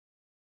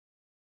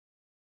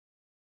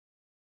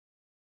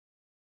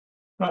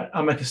Right,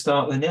 I'll make a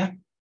start then, yeah?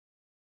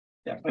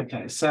 Yeah,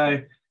 okay. So,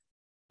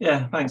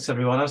 yeah, thanks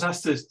everyone. I was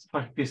asked if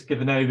I could just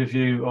give an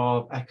overview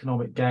of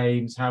economic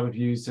games, how we've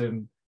used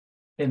them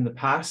in the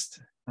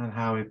past, and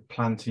how we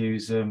plan to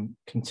use them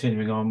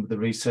continuing on with the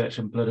research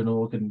on blood and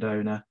organ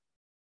donor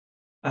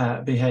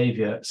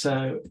behaviour.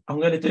 So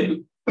I'm going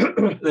to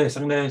do this.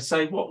 I'm going to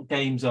say what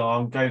games are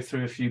and go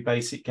through a few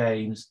basic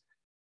games.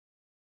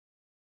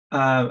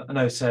 I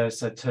know Sarah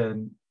said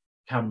turn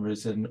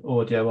cameras and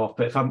audio off,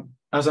 but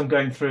as I'm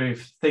going through,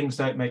 if things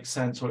don't make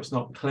sense or it's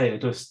not clear,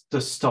 just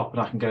stop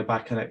and I can go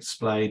back and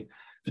explain.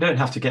 You don't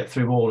have to get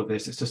through all of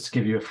this. It's just to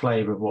give you a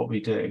flavour of what we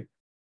do.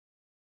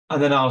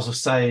 And then I'll also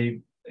say,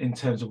 in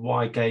terms of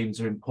why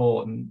games are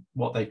important,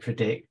 what they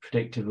predict,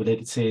 predictive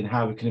validity, and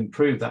how we can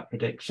improve that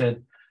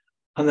prediction.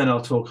 And then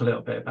I'll talk a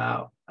little bit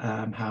about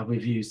how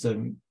we've used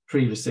them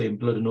previously in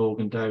blood and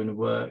organ donor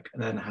work,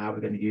 and then how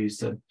we're going to use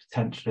them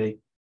potentially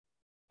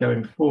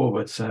going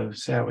forward. So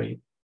see how we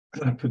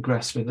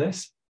progress with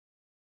this.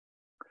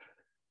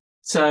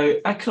 So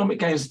economic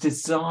games are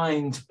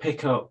designed to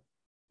pick up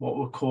what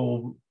we'll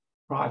call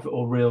private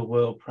or real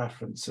world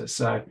preferences.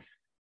 So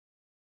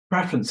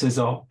preferences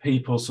are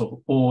people's sort of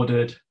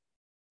ordered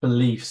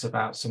beliefs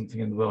about something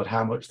in the world,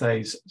 how much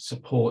they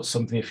support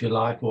something, if you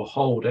like, or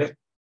hold it.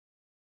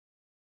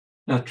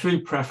 Now,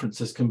 true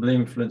preferences can be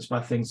influenced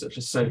by things such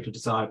as social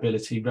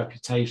desirability,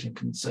 reputation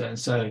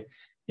concerns. So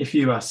if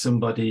you ask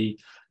somebody,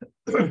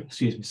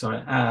 excuse me,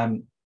 sorry,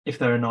 if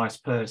they're a nice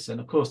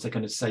person, of course they're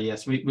going to say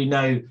yes. We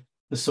know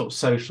the sort of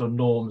social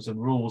norms and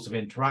rules of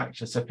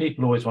interaction. So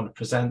people always want to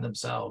present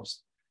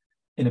themselves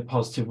in a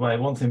positive way.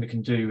 One thing we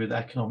can do with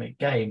economic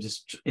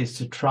games is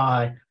to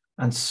try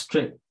and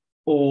strip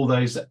all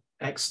those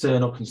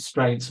external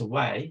constraints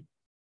away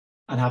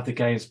and have the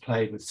games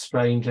played with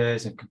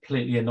strangers and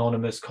completely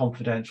anonymous,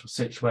 confidential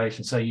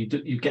situations. So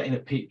you're trying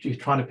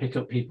to pick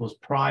up people's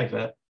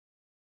private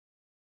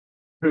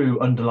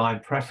through underlying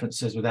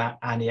preferences without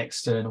any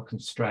external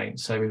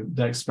constraints. So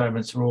the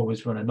experiments are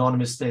always run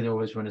anonymously, they're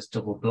always run as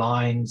double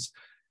blinds,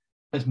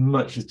 as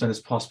much as done as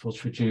possible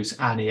to reduce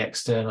any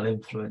external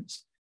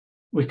influence.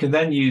 We can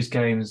then use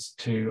games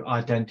to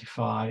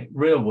identify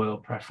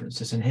real-world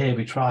preferences, and here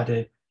we try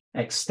to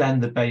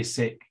extend the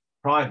basic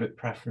private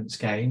preference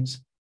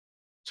games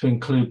to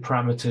include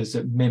parameters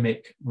that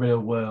mimic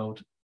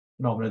real-world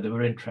phenomena that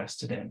we're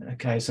interested in.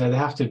 Okay, so they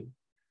have to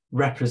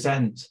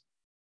represent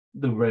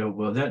the real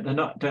world.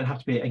 Don't have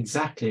to be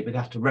exactly, but they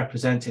have to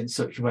represent it in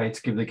such a way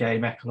to give the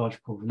game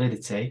ecological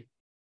validity.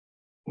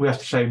 We have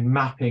to show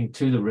mapping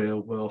to the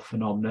real world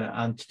phenomena,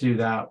 and to do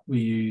that,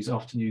 we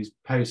often use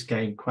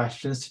post-game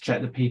questions to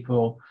check that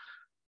people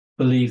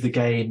believe the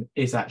game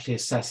is actually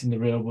assessing the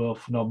real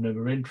world phenomena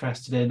we're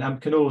interested in, and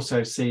can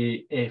also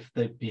see if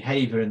the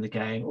behaviour in the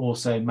game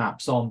also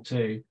maps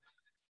onto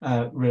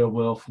real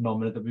world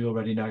phenomena that we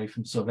already know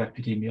from sort of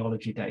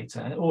epidemiology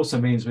data. And it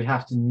also means we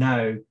have to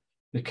know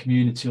the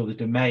community or the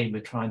domain we're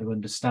trying to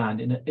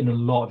understand in a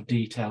lot of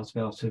detail to be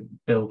able to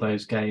build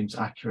those games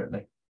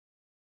accurately.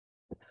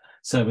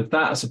 So with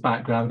that as a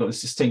background, we've got this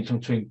distinction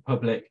between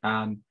public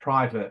and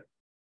private.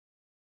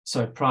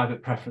 So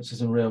private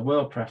preferences and real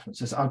world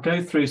preferences. I'll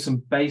go through some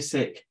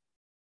basic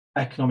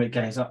economic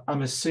games.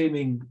 I'm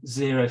assuming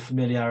zero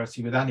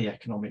familiarity with any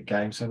economic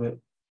game, so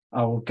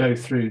I will go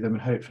through them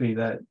and hopefully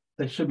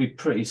they should be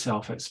pretty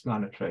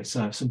self-explanatory.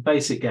 So some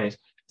basic games.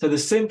 So the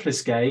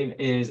simplest game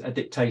is a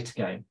dictator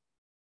game.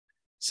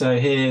 So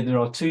here there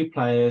are two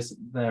players,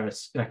 they're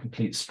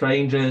complete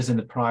strangers in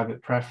the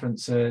private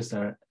preferences.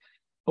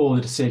 All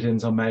the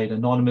decisions are made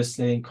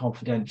anonymously in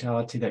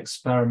confidentiality. The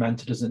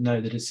experimenter doesn't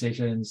know the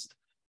decisions.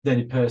 The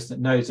only person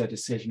that knows their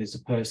decision is the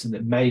person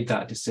that made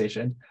that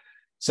decision.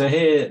 So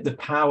here the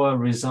power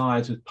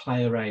resides with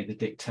player A, the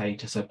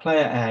dictator. So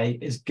player A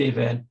is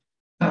given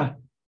an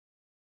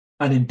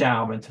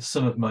endowment, a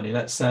sum of money,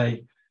 let's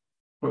say,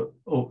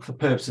 for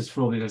purposes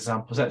for all these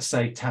examples, let's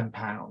say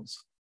 £10.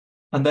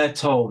 And they're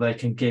told they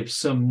can give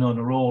some, none,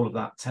 or all of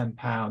that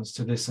 £10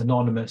 to this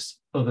anonymous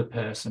other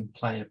person,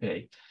 player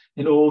B.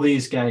 In all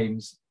these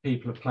games,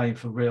 people are playing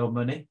for real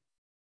money.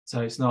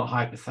 So it's not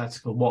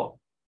hypothetical. What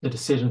the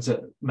decisions that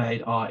are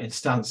made are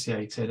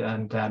instantiated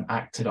and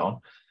acted on.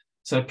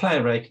 So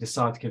player A can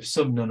decide to give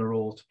some, none, or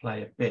all to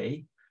player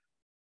B.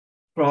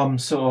 From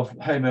sort of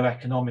Homo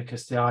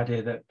economicus, the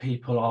idea that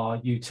people are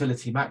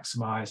utility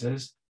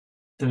maximizers,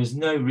 there is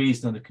no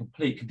reason under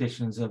complete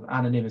conditions of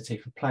anonymity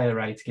for player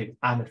A to give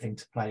anything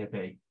to player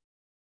B.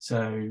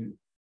 So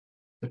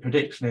the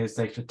prediction is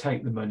they should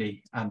take the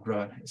money and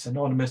run. It's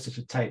anonymous, they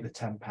should take the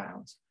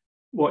 £10.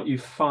 What you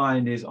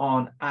find is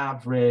on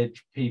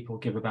average, people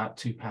give about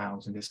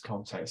 £2 in this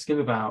context, give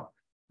about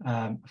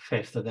a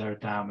fifth of their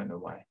endowment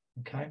away,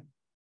 okay?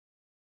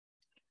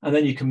 And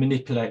then you can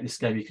manipulate this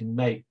game, you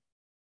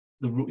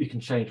can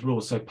change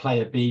rules. So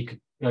player B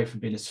could go from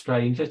being a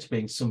stranger to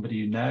being somebody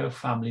you know, a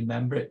family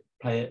member.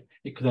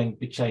 It could then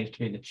be changed to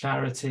being a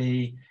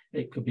charity.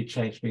 It could be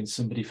changed to being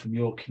somebody from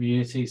your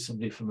community,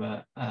 somebody from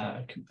an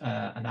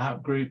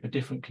outgroup, a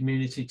different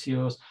community to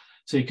yours.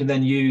 So you can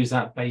then use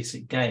that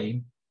basic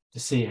game to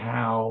see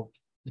how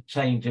the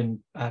change in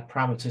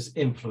parameters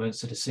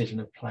influence the decision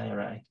of player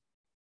A.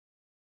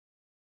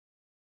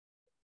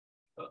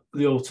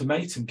 The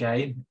ultimatum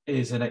game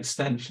is an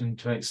extension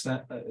to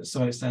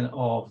some extent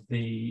of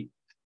the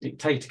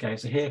dictator game.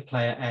 So here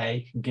player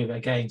A can give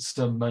again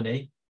some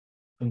money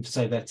from,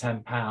 say, their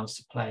 £10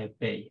 to player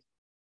B.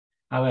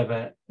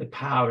 However, the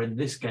power in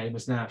this game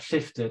has now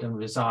shifted and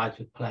resides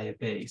with player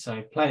B.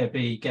 So player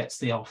B gets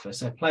the offer.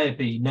 So player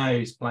B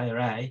knows player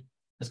A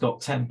has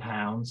got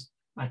 £10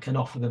 and can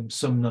offer them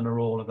some, none, or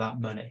all of that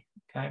money.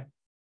 Okay.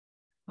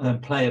 And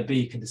then player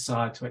B can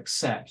decide to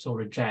accept or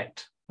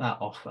reject that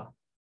offer.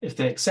 If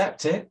they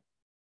accept it,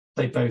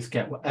 they both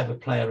get whatever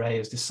player A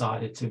has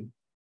decided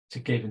to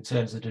give in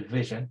terms of the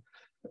division.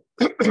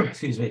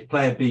 Excuse me. If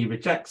player B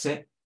rejects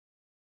it,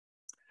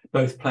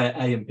 both player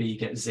A and B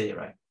get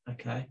 0.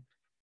 Okay.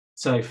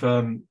 So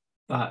from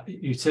that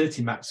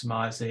utility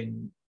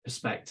maximizing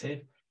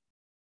perspective,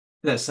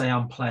 let's say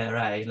I'm player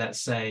A, let's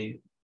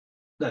say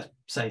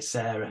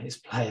Sarah is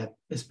player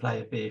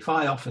B. If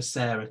I offer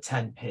Sarah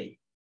 10p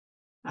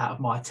out of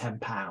my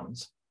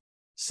 £10,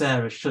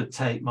 Sarah should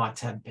take my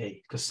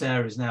 10p because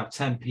Sarah is now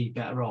 10p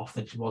better off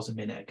than she was a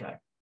minute ago.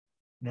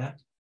 Yeah.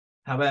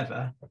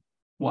 However,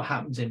 what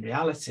happens in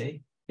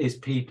reality is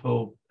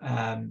people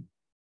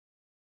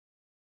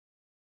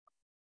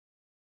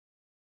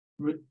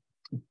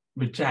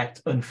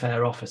reject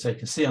unfair offers. So you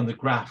can see on the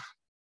graph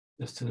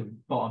just to the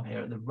bottom here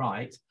at the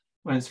right,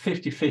 when it's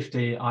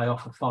 50-50, I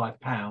offer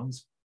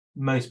 £5,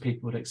 most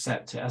people would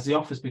accept it. As the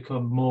offers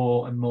become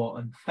more and more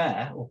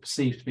unfair or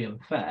perceived to be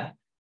unfair,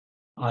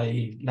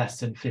 i.e. less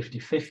than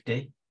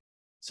 50-50,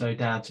 so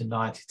down to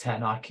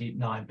 90-10, I keep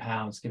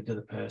 £9, give the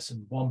other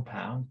person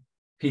 £1,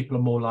 people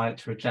are more likely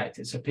to reject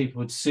it. So people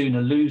would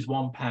sooner lose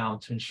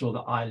 £1 to ensure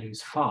that I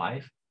lose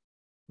 5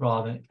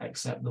 rather than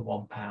accept the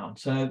 £1.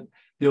 So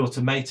the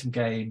ultimatum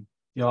game,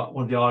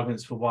 one of the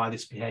arguments for why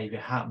this behavior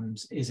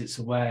happens is it's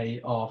a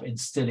way of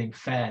instilling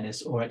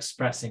fairness or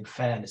expressing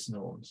fairness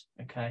norms.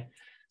 Okay.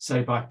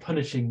 So by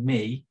punishing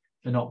me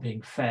for not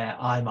being fair,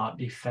 I might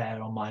be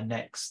fair on my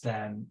next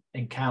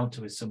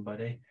encounter with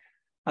somebody.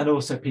 And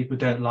also people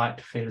don't like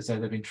to feel as though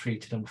they've been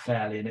treated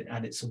unfairly,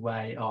 and it's a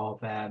way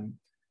of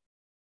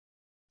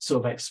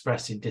sort of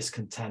expressing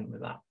discontent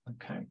with that.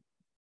 Okay.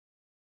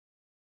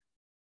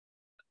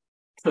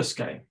 Trust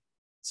game.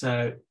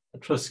 So a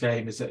trust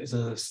game is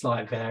a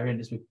slight variant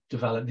as we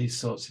develop these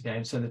sorts of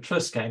games. So in the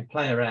trust game,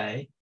 player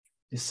A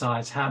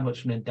decides how much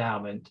of an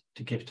endowment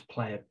to give to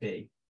player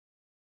B.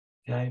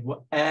 Okay,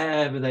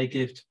 whatever they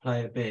give to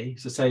player B,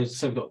 so say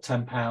we've got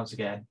 £10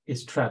 again,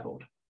 is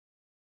trebled.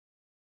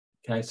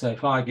 Okay, so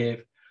if I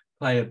give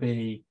player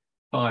B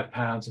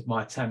 £5 of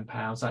my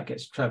 £10, that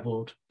gets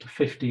trebled to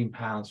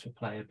 £15 for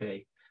player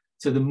B.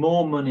 So the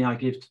more money I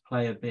give to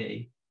player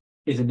B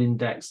is an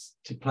index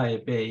to player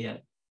B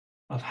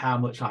of how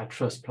much I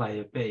trust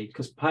player B,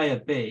 because player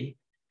B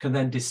can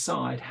then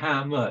decide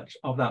how much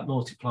of that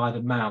multiplied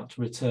amount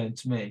to return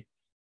to me.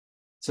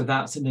 So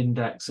that's an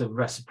index of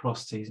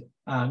reciprocity.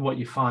 And what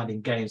you find in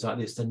games like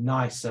this, the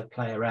nicer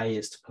player A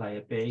is to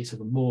player B. So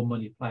the more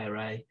money player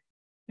A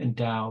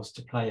endows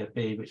to player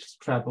B, which is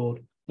trebled,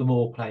 the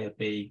more player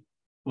B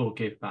will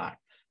give back.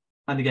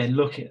 And again,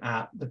 looking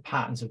at the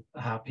patterns of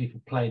how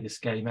people play this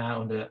game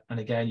out, and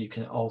again, you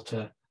can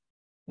alter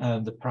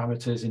the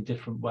parameters in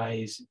different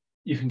ways.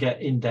 You can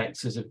get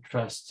indexes of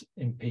trust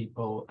in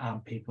people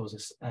and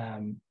people's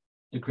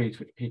degree to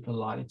which people are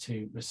likely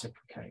to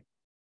reciprocate.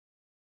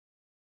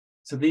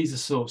 So these are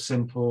sort of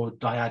simple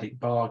dyadic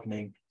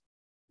bargaining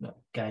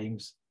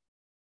games.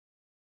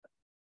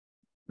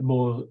 The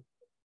more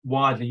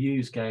widely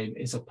used game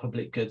is a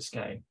public goods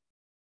game.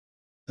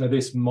 So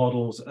this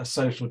models a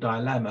social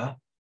dilemma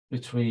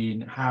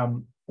between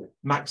how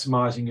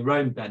maximizing your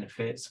own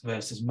benefits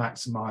versus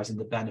maximizing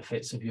the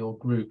benefits of your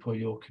group or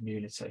your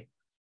community.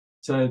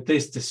 So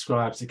this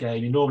describes a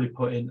game you normally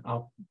put in,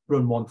 I'll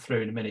run one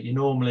through in a minute. You're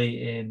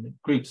normally in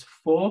groups of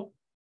 4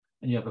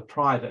 and you have a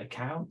private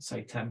account,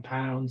 say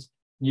 £10.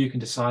 You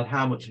can decide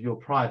how much of your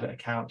private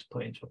account to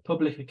put into a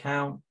public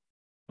account.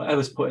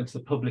 Whatever's put into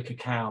the public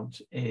account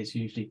is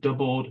usually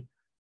doubled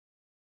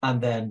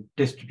and then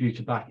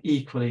distributed back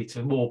equally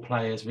to more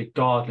players,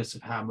 regardless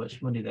of how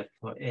much money they've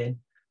put in.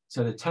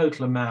 So the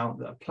total amount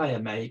that a player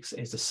makes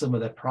is the sum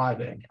of their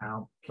private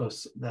account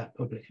plus their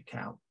public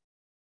account.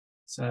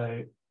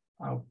 So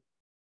I'll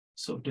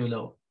sort of do a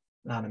little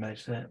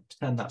animation there.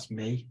 Pretend that's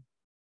me.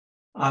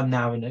 I'm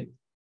now in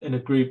a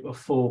group of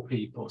 4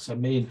 people, so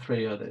me and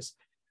 3 others.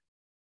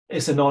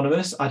 It's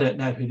anonymous. I don't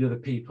know who the other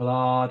people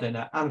are. I don't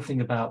know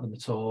anything about them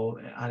at all,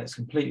 and it's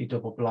completely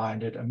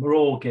double-blinded. And we're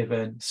all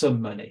given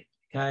some money,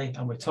 okay?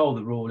 And we're told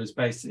the rule is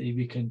basically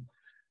we can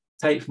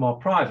take from our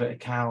private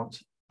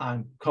account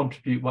and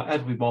contribute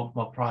whatever we want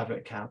from our private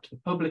account to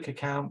the public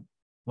account.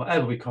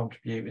 Whatever we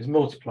contribute is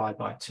multiplied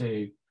by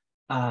 2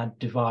 and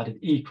divided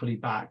equally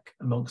back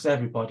amongst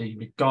everybody,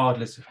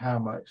 regardless of how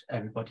much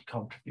everybody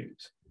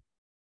contributes.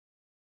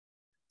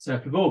 So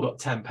if we've all got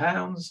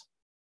 £10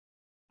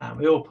 and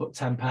we all put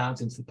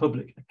 £10 into the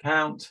public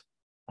account,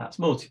 that's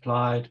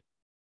multiplied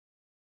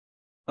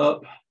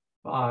up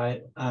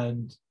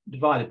and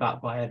divided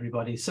back by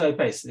everybody. So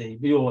basically,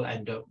 we all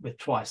end up with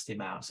twice the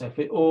amount. So if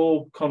we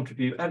all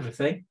contribute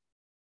everything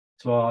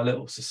to our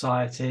little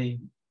society,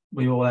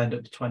 we all end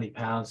up to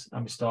 £20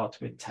 and we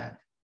started with 10.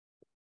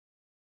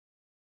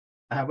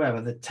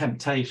 However, the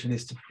temptation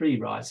is to free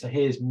ride. So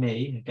here's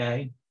me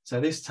again. So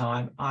this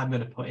time I'm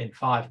going to put in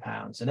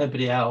 £5 and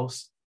everybody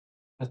else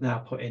has now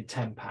put in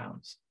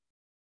 £10.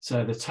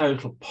 So the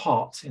total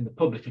pot in the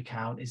public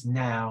account is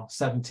now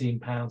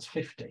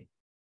 £17.50.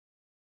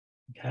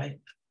 Okay,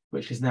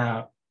 which is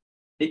now,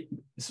 is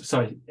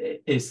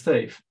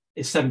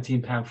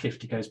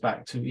 £17.50 goes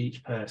back to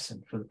each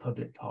person for the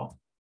public pot,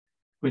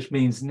 which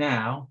means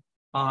now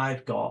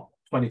I've got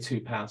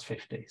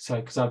 £22.50. So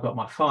because I've got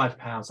my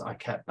 £5 that I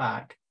kept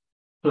back,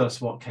 plus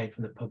what came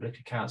from the public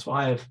account. So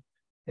I have,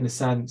 in a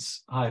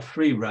sense, I have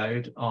free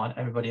road on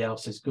everybody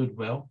else's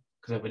goodwill,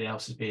 because everybody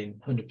else has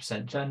been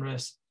 100%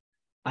 generous.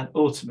 And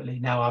ultimately,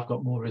 now I've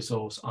got more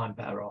resource, I'm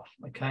better off,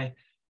 okay?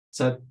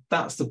 So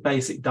that's the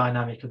basic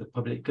dynamic of the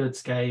public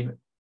goods game.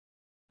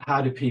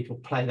 How do people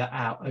play that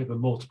out over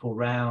multiple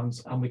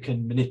rounds? And we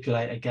can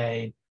manipulate,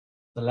 again,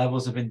 the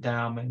levels of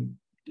endowment,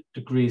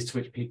 degrees to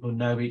which people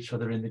know each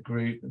other in the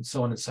group, and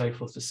so on and so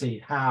forth, to see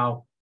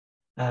how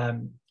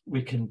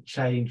we can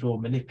change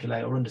or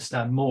manipulate or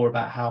understand more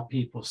about how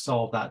people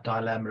solve that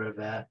dilemma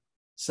of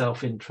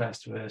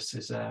self-interest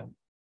versus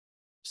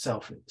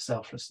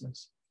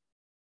selflessness.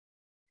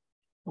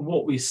 And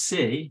what we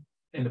see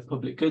in the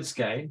public goods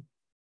game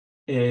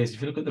is,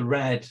 if you look at the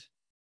red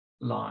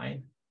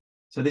line,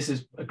 so this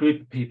is a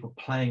group of people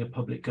playing a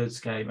public goods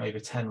game over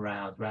 10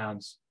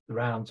 rounds. The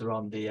rounds are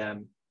on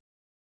the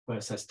where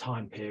it says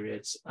time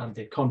periods, and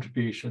the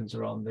contributions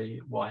are on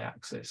the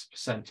y-axis,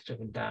 percentage of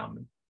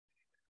endowment.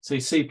 So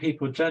you see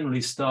people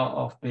generally start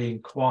off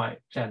being quite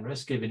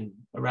generous, giving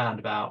around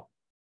about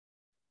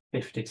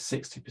 50 to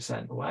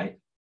 60% away.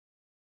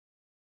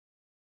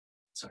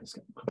 Sorry, it's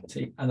getting a cup of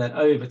tea. And then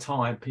over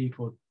time,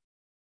 people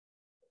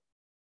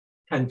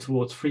tend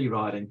towards free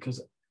riding,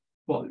 because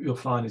what you'll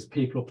find is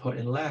people are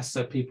putting less,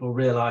 so people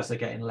realize they're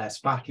getting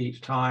less back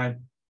each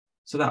time.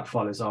 So that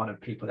follows on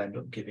and people end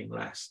up giving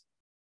less.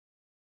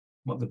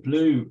 What the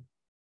blue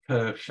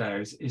curve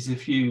shows is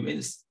if you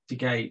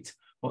instigate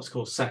what's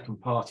called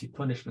second party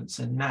punishments,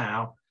 and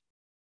now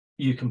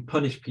you can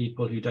punish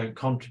people who don't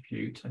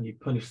contribute, and you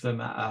punish them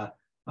at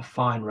a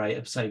fine rate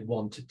of, say,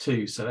 1 to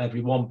 2. So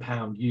every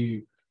 £1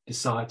 you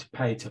decide to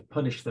pay to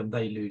punish them,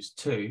 they lose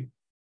 2.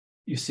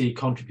 You see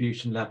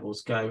contribution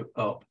levels go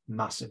up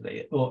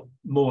massively, or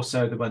more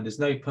so than when there's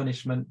no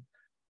punishment,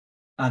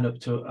 and up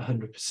to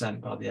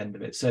 100% by the end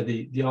of it. So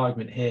the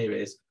argument here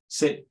is,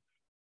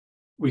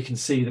 we can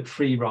see that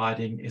free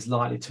riding is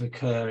likely to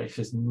occur if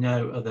there's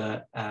no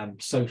other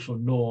social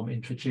norm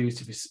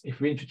introduced.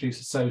 If we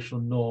introduce a social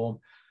norm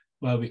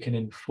where we can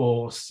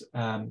enforce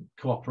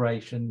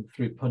cooperation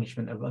through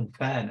punishment of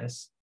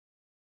unfairness,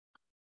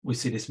 we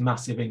see this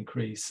massive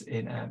increase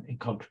in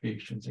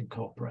contributions in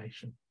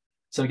cooperation.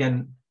 So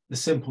again, the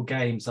simple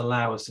games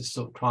allow us to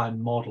sort of try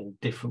and model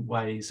different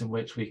ways in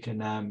which we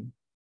can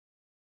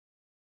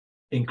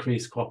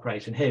increase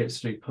cooperation. Here it's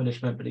through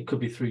punishment, but it could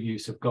be through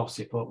use of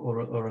gossip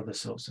or other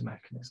sorts of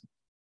mechanisms.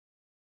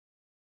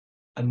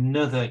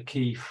 Another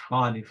key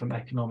finding from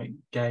economic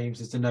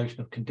games is the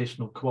notion of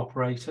conditional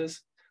cooperators.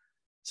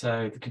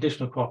 So the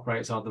conditional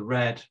cooperators are the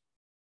red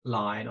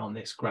line on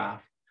this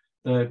graph.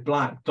 The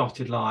black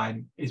dotted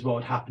line is what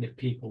would happen if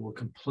people were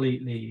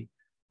completely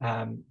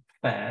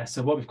fair.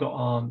 So what we've got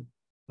on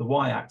the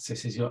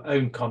y-axis is your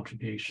own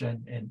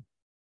contribution in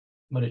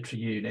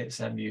monetary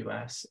units,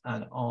 MUS,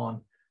 and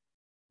on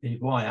the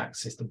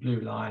y-axis, the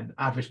blue line,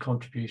 average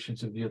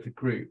contributions of the other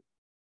group.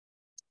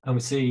 And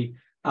we see,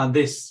 and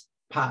this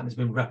pattern has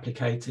been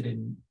replicated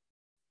in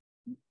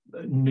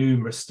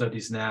numerous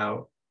studies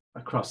now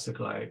across the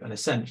globe. And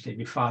essentially,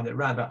 we find that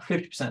around about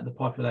 50% of the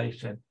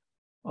population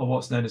are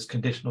what's known as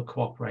conditional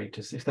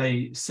cooperators. If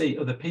they see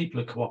other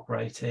people are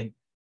cooperating,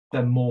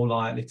 they're more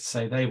likely to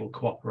say they will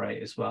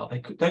cooperate as well. They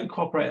don't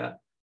cooperate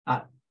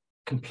at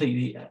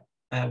completely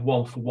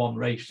 1-for-1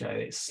 ratio.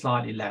 It's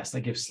slightly less.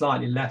 They give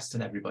slightly less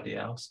than everybody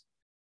else,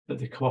 but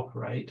they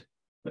cooperate.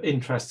 But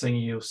interestingly,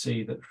 you'll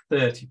see that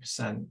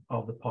 30%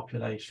 of the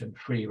population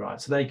free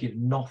ride. So they give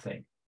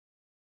nothing,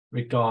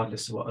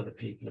 regardless of what other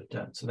people have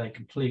done. So they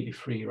completely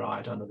free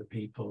ride on other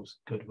people's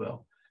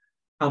goodwill.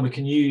 And we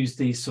can use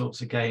these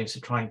sorts of games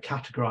to try and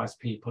categorize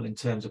people in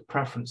terms of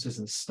preferences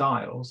and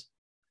styles,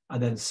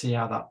 and then see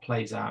how that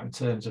plays out in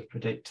terms of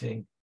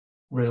predicting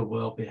real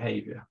world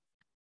behavior.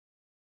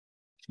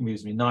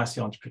 Moves me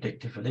nicely onto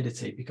predictive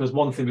validity, because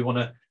one thing we want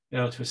to be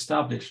able to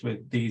establish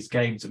with these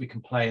games that we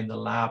can play in the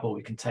lab or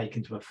we can take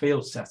into a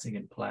field setting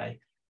and play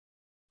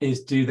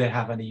is, do they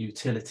have any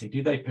utility?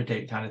 Do they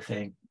predict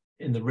anything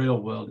in the real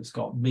world that's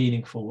got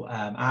meaningful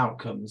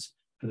outcomes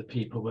for the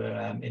people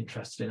we're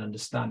interested in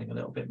understanding a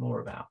little bit more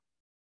about?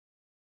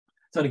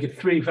 So I'm going to give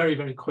 3 very,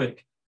 very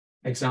quick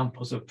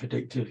examples of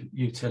predictive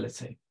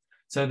utility.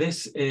 So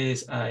this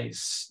is a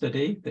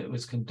study that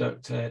was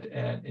conducted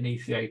in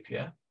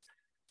Ethiopia.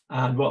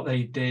 And what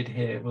they did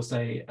here was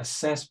they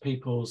assessed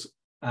people's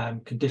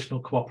conditional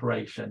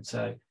cooperation.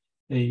 So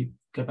they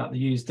go back, they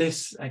use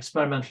this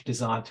experimental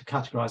design to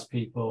categorize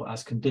people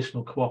as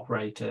conditional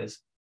cooperators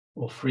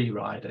or free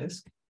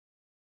riders.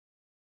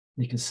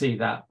 You can see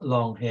that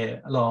along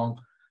here, along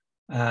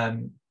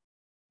the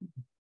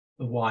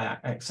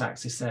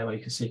y-axis there, where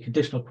you can see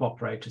conditional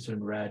cooperators are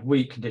in red,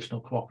 weak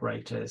conditional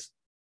cooperators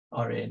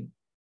are in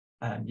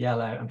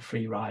yellow, and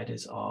free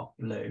riders are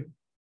blue.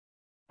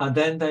 And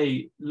then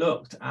they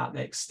looked at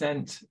the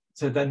extent,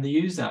 so then they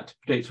use that to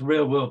predict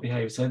real world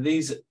behavior. So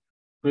these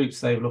groups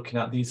they were looking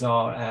at, these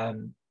are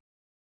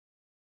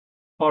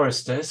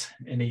foresters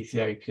in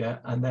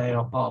Ethiopia, and they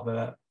are part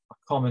of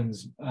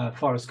a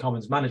forest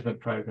commons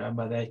management program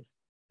where they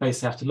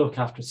basically have to look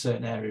after a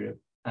certain area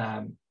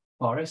of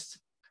forest,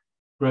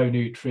 grow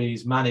new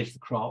trees, manage the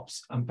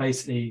crops, and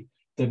basically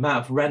the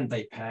amount of rent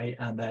they pay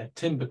and their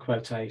timber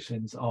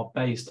quotations are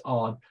based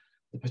on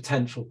the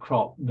potential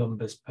crop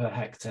numbers per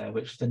hectare,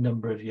 which is the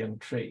number of young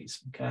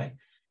trees. Okay,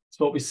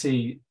 so what we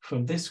see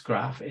from this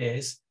graph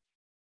is,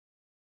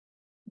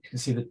 you can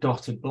see the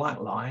dotted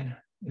black line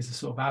is the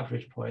sort of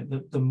average point.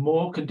 The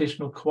more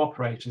conditional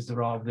cooperators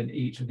there are within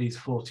each of these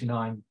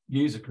 49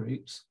 user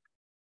groups,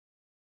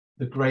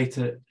 the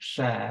greater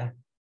share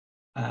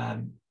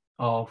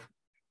of,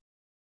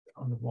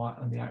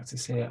 on the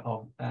axis here,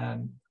 of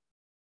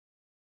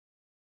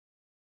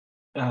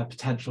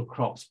potential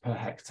crops per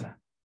hectare.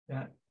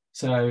 Yeah.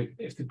 So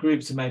if the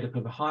groups are made up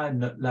of higher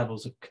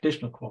levels of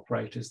conditional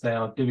cooperators, they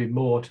are doing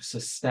more to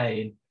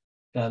sustain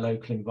their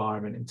local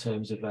environment in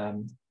terms of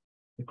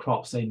the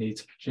crops they need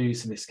to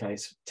produce, in this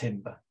case,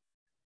 timber.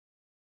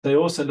 They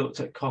also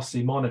looked at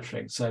costly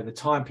monitoring. So the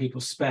time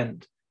people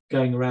spent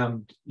going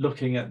around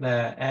looking at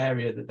their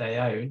area that they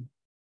own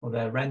or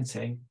they're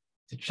renting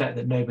to check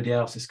that nobody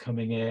else is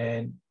coming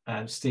in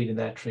and stealing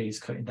their trees,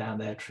 cutting down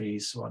their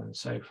trees, so on and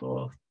so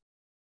forth.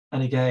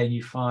 And again,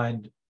 you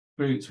find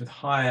groups with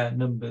higher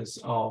numbers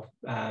of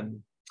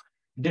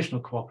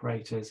conditional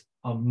cooperators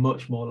are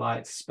much more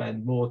likely to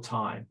spend more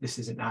time. This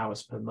is in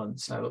hours per month,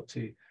 so up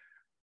to,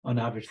 on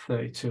average,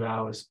 32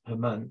 hours per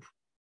month,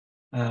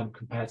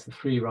 compared to the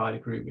free rider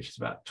group, which is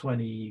about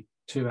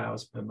 22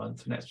 hours per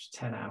month, an extra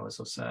 10 hours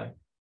or so,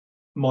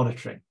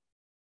 monitoring.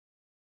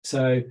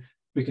 So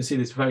we can see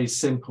this very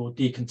simple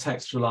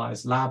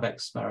decontextualized lab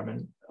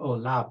experiment or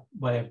lab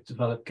way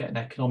of getting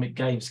economic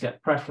games to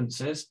get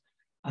preferences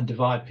and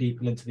divide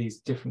people into these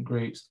different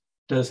groups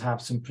does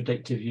have some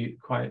predictive,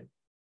 quite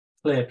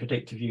clear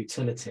predictive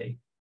utility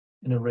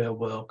in a real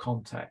world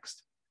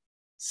context.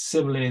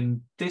 Similarly,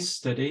 in this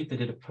study, they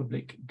did a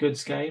public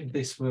goods game.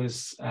 This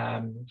was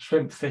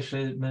shrimp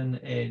fishermen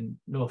in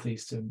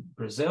northeastern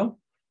Brazil.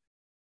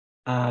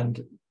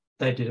 And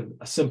they did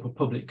a simple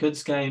public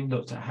goods game,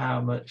 looked at how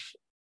much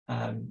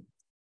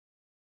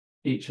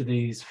each of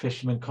these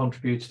fishermen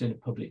contributed in a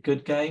public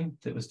good game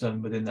that was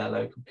done within their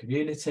local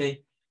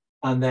community.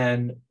 And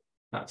then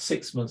about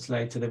 6 months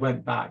later, they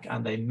went back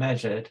and they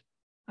measured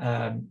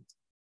the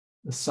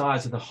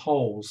size of the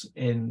holes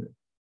in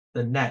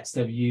the nets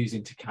they were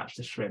using to catch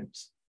the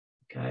shrimps.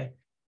 Okay,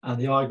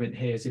 and the argument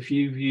here is if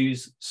you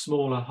use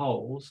smaller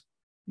holes,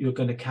 you're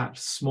going to catch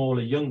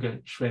smaller, younger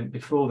shrimp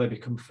before they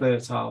become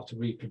fertile to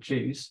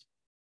reproduce.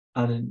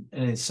 And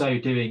in so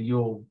doing,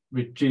 you'll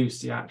reduce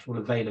the actual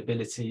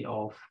availability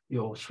of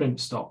your shrimp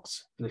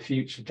stocks for the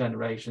future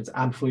generations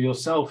and for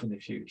yourself in the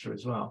future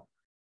as well.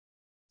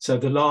 So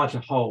the larger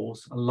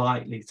holes are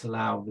likely to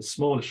allow the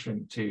smaller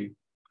shrimp to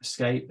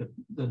escape,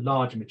 the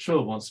larger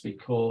mature ones to be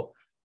caught,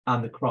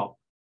 and the crop,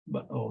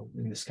 or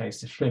in this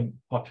case, the shrimp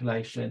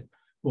population,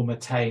 will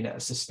maintain at a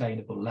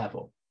sustainable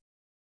level.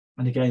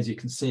 And again, as you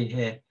can see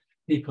here,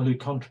 people who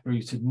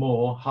contributed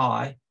more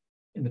high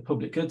in the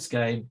public goods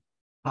game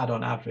had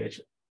on average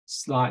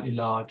slightly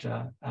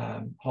larger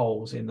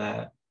holes in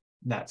their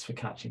nets for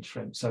catching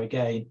shrimp. So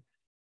again,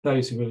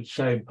 those who were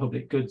showing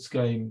public goods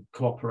game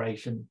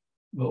cooperation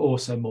were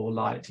also more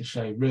likely to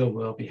show real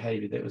world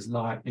behavior that was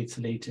likely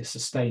to lead to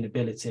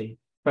sustainability,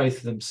 both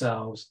for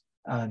themselves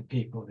and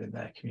people within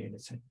their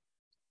community.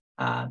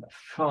 And a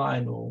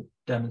final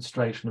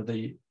demonstration of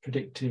the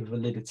predictive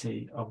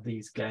validity of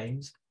these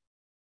games.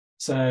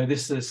 So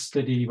this is a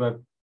study where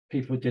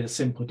people did a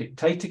simple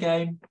dictator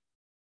game,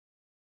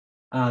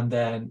 and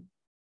then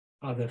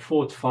either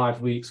 4 to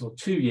 5 weeks or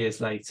 2 years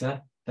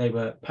later, they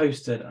were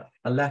posted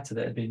a letter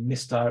that had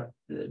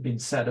been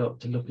set up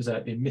to look as though it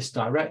had been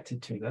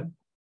misdirected to them,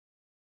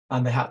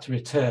 and they had to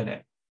return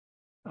it.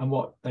 And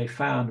what they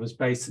found was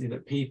basically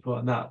that people,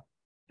 and that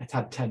it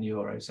had 10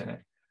 euros in it,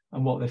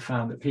 and what they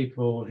found that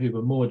people who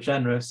were more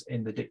generous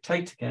in the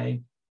dictator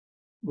game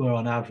were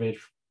on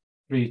average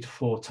 3 to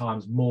 4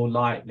 times more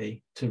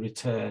likely to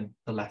return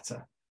the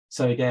letter.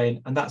 So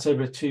again, and that's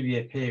over a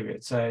 2-year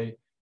period. So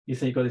you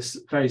think you've got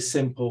this very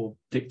simple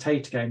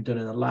dictator game done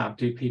in a lab.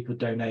 Do people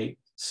donate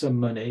some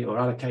money or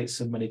allocate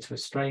some money to a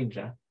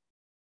stranger,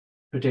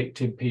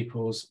 predicting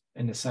people's,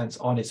 in a sense,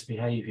 honest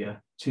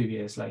behavior 2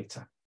 years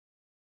later?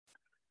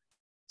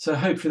 So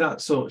hopefully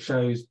that sort of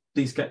shows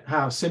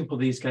how simple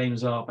these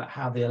games are, but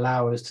how they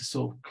allow us to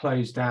sort of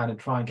close down and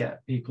try and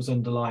get people's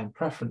underlying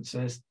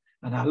preferences,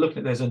 and how looking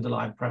at those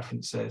underlying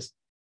preferences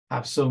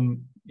have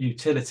some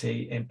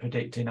utility in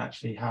predicting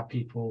actually how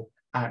people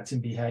act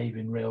and behave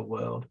in real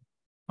world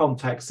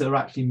contexts that are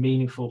actually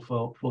meaningful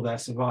for their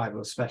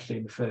survival, especially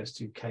in the first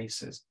two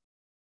cases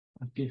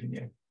I've given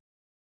you.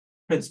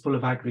 Principle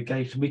of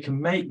aggregation. We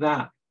can make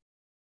that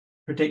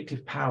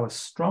predictive power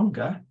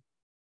stronger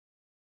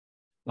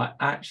by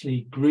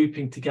actually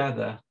grouping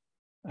together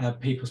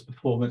people's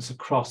performance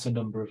across a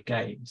number of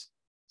games.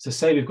 So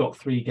say we've got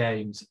 3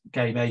 games,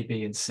 game A,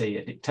 B, and C,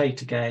 a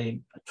dictator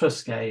game, a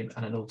trust game,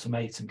 and an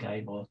ultimatum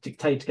game, or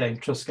dictator game,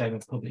 trust game,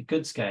 and public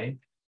goods game.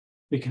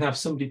 We can have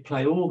somebody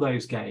play all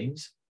those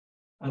games,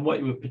 and what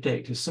you would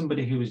predict is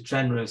somebody who is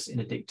generous in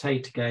a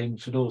dictator game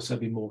should also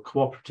be more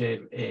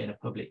cooperative in a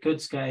public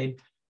goods game,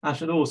 and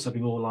should also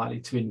be more likely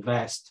to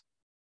invest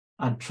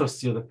and trust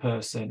the other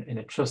person in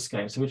a trust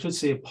game. So we should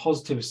see a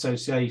positive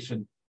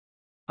association,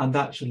 and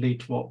that should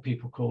lead to what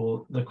people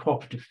call the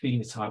cooperative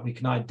phenotype. We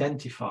can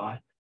identify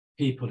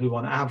people who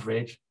on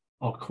average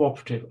are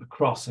cooperative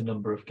across a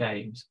number of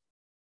games.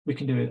 We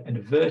can do it in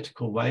a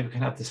vertical way. We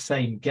can have the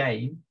same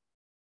game,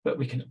 but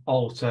we can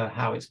alter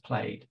how it's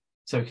played.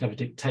 So we can have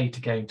a dictator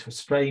game to a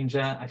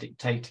stranger, a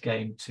dictator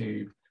game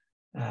to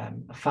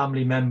a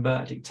family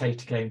member, a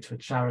dictator game to a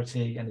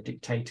charity, and a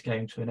dictator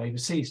game to an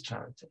overseas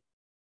charity.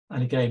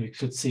 And again, we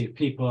should see if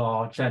people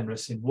are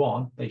generous in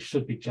one, they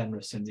should be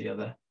generous in the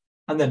other.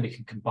 And then we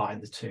can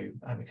combine the two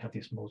and we can have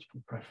these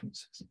multiple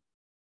preferences.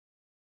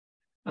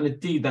 And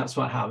indeed, that's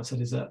what happens. So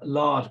there's a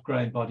large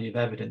growing body of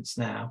evidence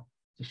now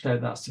to show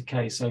that's the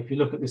case. So if you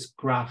look at this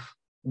graph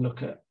and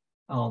look at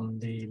on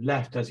the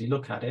left as you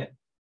look at it,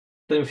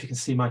 I don't know if you can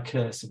see my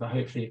cursor, but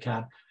hopefully you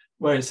can,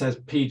 where it says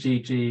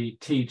PGG,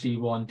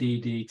 TG1,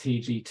 DD,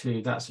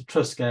 TG2, that's a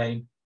trust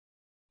game,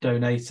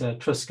 donator,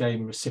 trust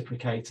game,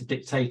 reciprocator,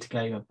 dictator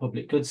game, and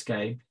public goods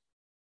game.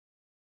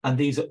 And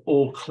these are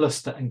all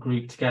clustered and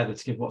grouped together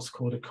to give what's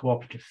called a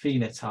cooperative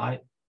phenotype.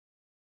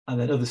 And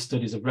then other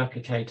studies have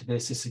replicated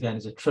this. This again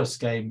is a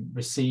trust game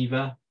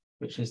receiver,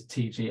 which is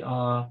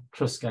TGR,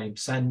 trust game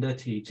sender,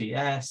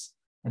 TGS,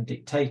 and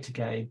dictator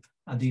game.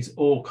 And these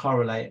all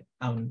correlate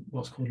on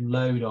what's called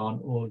load on,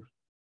 or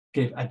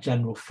give a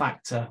general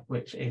factor,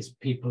 which is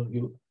people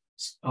who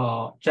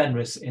are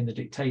generous in the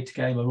dictator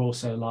game are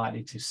also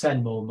likely to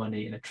send more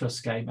money in a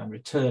trust game and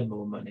return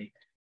more money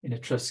in a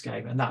trust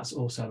game. And that's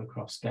also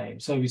across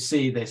games. So we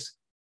see this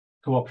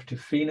cooperative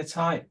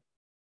phenotype.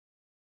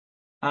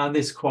 And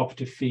this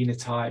cooperative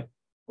phenotype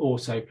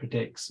also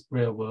predicts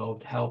real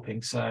world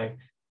helping. So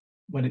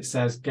when it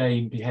says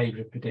game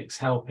behavior predicts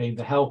helping,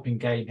 the helping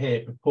game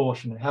here,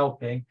 proportion of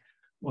helping,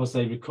 was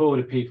they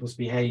recorded people's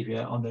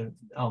behavior on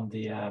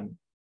the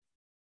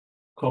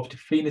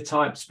cooperative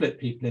phenotype, split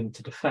people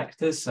into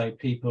defectors, so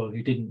people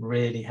who didn't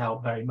really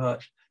help very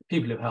much,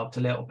 people who helped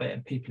a little bit,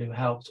 and people who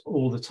helped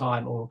all the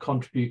time or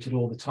contributed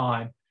all the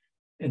time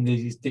in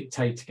these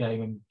dictator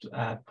game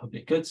and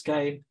public goods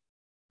game.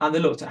 And they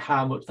looked at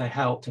how much they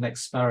helped an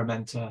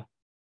experimenter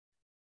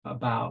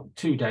about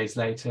 2 days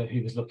later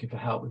who was looking for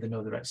help with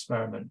another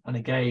experiment. And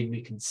again,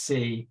 we can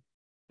see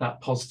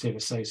that positive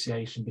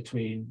association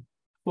between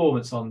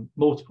performance on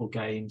multiple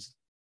games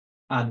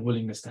and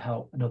willingness to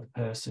help another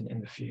person in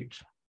the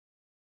future.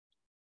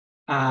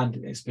 And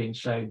it's been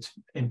shown to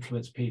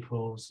influence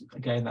people's,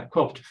 again, that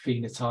cooperative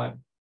phenotype,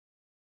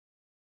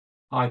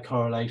 high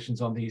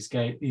correlations on these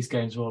games. These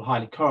games are all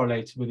highly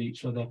correlated with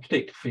each other,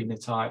 predictive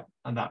phenotype,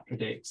 and that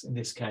predicts, in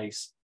this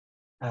case,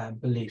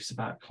 beliefs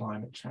about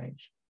climate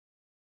change.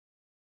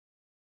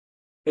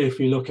 If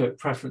we look at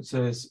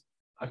preferences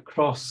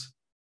across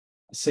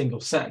a single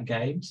set of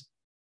games,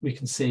 we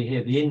can see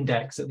here the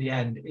index at the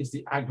end is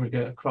the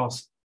aggregate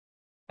across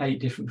 8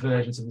 different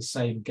versions of the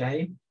same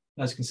game.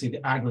 As you can see,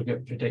 the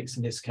aggregate predicts,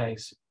 in this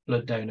case,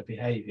 blood donor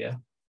behavior.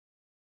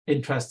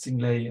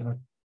 Interestingly, and I'll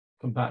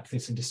come back to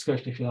this in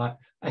discussion if you like,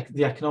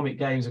 the economic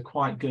games are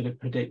quite good at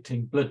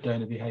predicting blood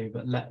donor behavior,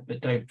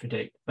 but don't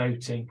predict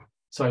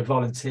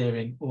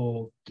volunteering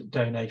or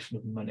donation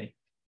of money.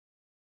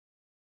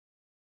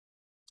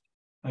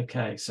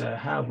 Okay, so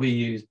how we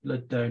use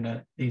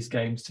these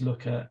games to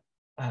look at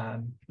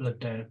blood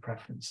donor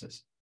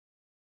preferences.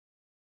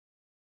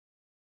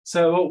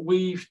 So what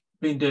we've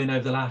been doing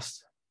over the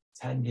last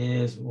 10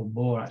 years or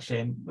more, actually,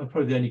 and we're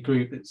probably the only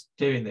group that's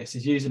doing this,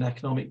 is using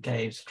economic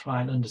games to try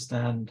and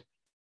understand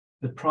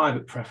the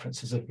private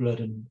preferences of blood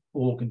and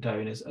organ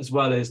donors, as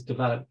well as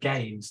develop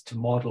games to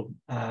model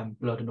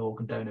blood and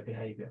organ donor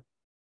behavior.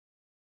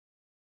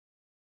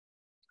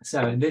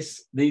 So in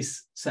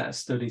these set of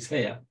studies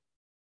here,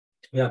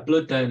 we have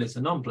blood donors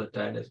and non-blood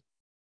donors,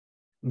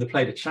 and they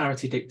played a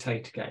charity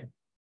dictator game,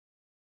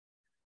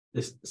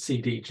 this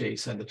CDG.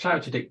 So in the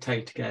charity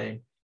dictator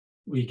game,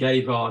 we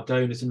gave our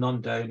donors and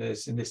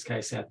non-donors, in this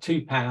case, they had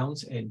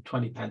 £2 in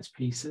 20p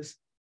pieces,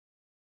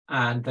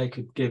 and they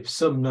could give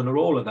some, none, or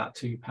all of that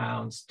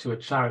 £2 to a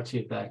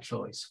charity of their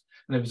choice.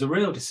 And it was a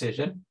real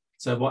decision.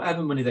 So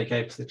whatever money they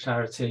gave to the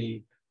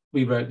charity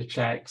we wrote the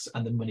checks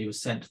and the money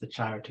was sent to the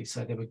charity.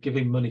 So they were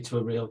giving money to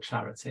a real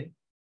charity.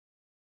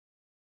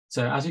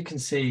 So as you can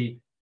see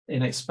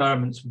in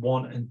experiments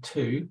 1 and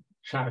 2,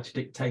 charity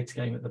dictator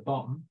game at the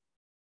bottom,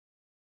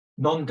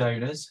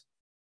 non-donors,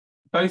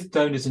 both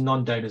donors and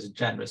non-donors are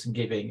generous and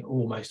giving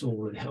almost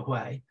all of it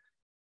away,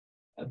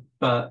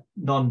 but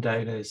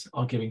non-donors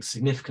are giving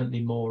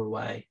significantly more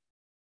away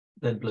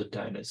than blood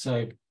donors.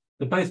 So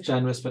they're both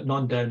generous, but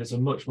non-donors are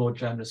much more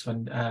generous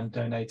when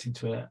donating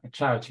to a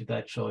charity of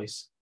their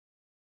choice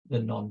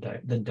than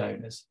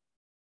donors.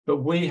 But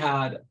we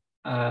had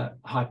a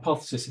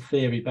hypothesis, a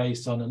theory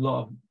based on a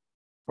lot of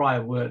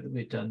prior work that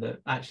we've done, that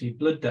actually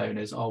blood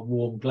donors are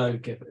warm glow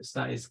givers.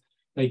 That is,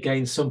 they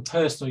gain some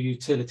personal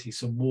utility,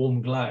 some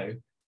warm glow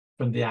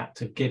from the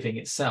act of giving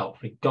itself,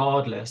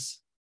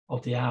 regardless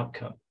of the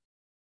outcome.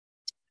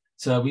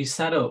 So we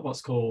set up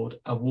what's called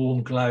a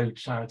warm glow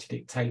charity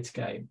dictator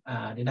game.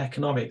 And in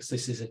economics,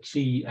 this is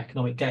achieved,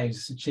 economic games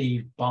is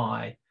achieved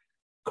by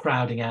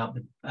crowding out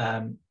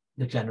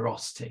the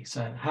generosity.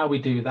 So how we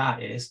do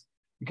that is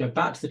we go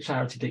back to the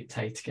charity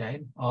dictator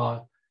game.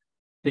 Our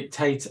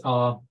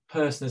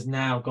person has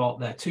now got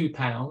their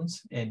 £2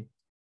 in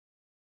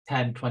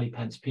 10, 20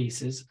 pence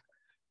pieces.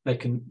 They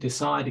can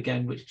decide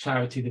again which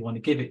charity they want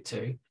to give it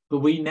to, but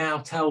we now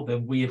tell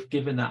them we have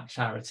given that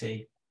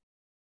charity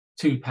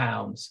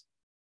 £2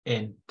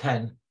 in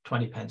 10,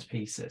 20 pence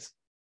pieces.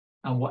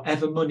 And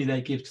whatever money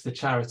they give to the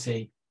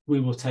charity, we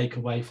will take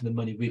away from the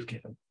money we've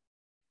given.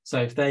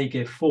 So if they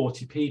give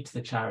 40p to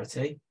the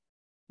charity,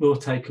 we'll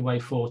take away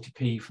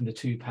 40p from the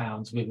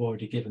 £2 we've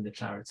already given the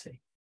charity.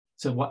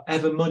 So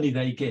whatever money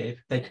they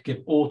give, they could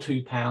give all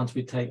 £2,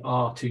 we'd take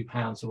our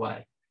 £2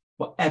 away.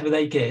 Whatever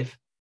they give,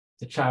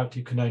 the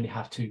charity can only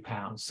have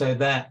 £2. So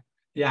that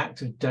the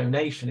act of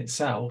donation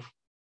itself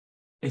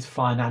is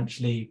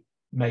financially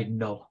made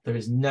null. There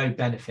is no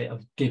benefit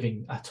of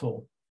giving at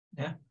all,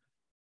 yeah,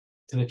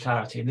 to the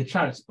charity. And the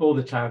charity, all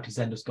the charities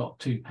then just got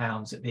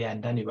 £2 at the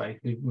end anyway.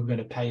 We're going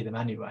to pay them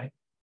anyway.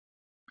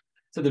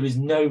 So there is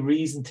no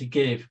reason to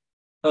give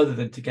other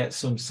than to get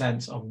some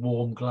sense of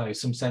warm glow,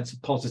 some sense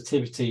of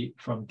positivity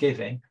from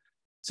giving.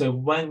 So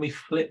when we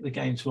flip the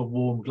game to a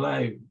warm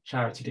glow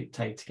charity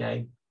dictator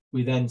game,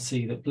 we then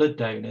see that blood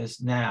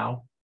donors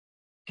now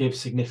give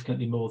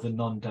significantly more than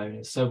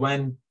non-donors. So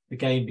when the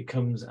game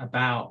becomes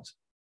about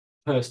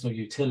personal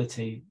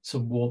utility,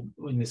 some warm,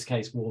 in this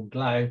case, warm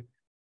glow,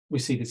 we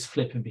see this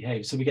flip in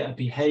behavior. So we get a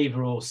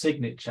behavioral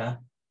signature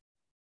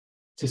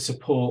to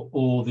support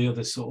all the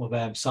other sort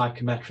of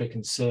psychometric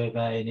and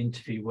survey and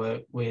interview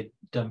work we'd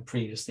done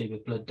previously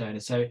with blood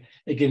donors. So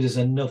it gives us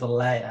another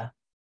layer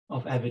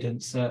of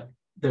evidence that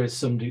there is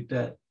somebody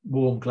that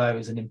warm glow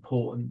is an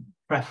important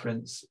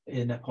preference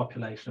in a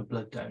population of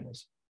blood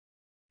donors.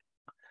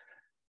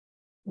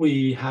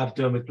 We have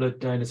done with blood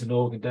donors and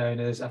organ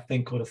donors a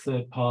thing called a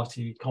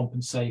third-party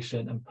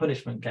compensation and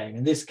punishment game.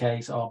 In this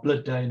case, our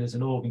blood donors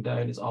and organ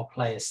donors are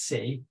player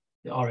C,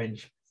 the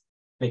orange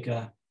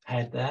bigger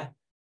head there,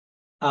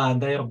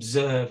 and they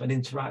observe an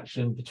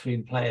interaction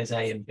between players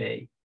A and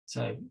B.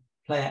 So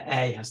player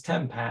A has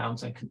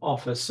 £10 and can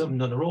offer some,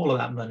 none, or all of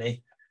that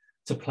money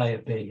to player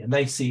B, and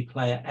they see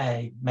player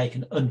A make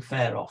an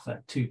unfair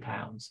offer,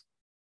 £2.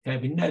 Okay,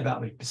 we know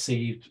that will be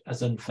perceived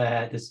as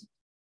unfair. There's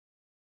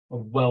a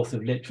wealth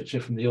of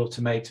literature from the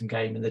automaton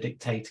game and the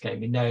dictator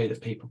game. We know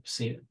that people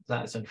perceive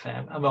that as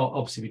unfair. And well,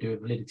 obviously we do a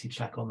validity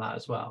check on that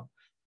as well.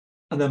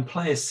 And then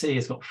player C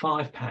has got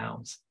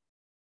 £5.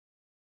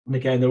 And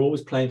again, they're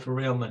always playing for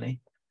real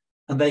money.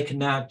 And they can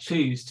now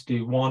choose to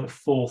do one of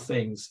four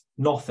things.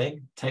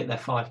 Nothing, take their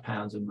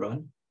 £5 and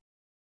run.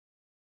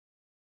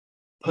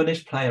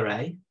 Punish player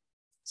A.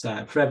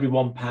 So for every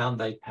 £1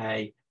 they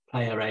pay,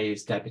 player A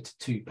is debited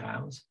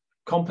 £2.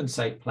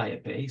 Compensate player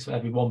B. So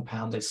every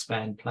 £1 they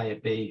spend, player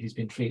B, who's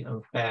been treated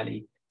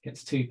unfairly,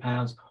 gets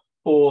 £2.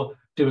 Or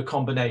do a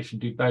combination,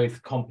 do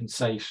both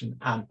compensation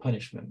and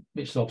punishment,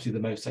 which is obviously the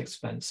most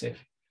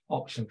expensive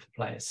option for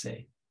player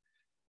C.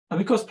 And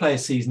because player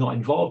C is not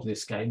involved in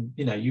this game,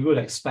 you know, you would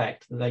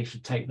expect that they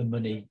should take the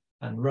money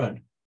and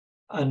run.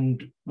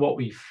 And what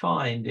we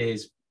find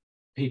is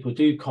people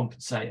do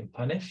compensate and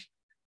punish.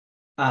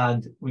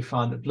 And we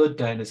find that blood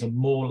donors are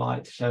more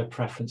likely to show a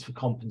preference for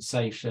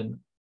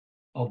compensation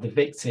of the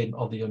victim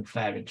of the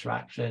unfair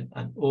interaction,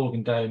 and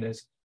organ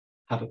donors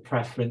have a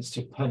preference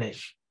to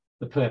punish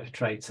the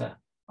perpetrator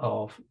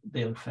of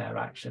the unfair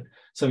action.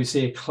 So we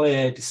see a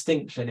clear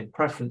distinction in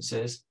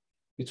preferences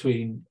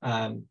between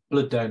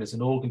blood donors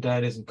and organ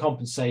donors, and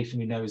compensation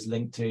we know is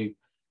linked to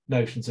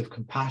notions of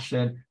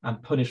compassion,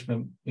 and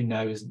punishment we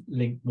know is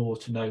linked more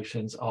to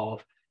notions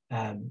of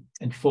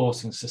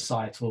enforcing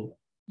societal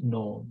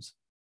norms.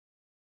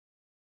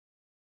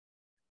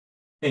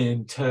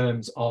 In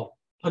terms of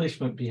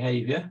punishment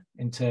behavior,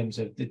 in terms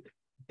of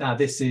now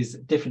this is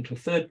different to a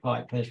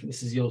third-party punishment.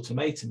 This is the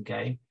ultimatum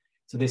game.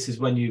 So this is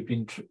when you've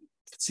been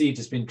perceived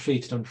as being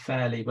treated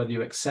unfairly, whether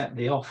you accept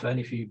the offer,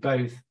 and if you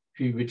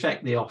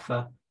reject the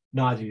offer,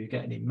 neither of you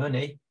get any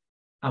money.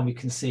 And we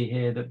can see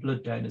here that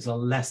blood donors are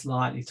less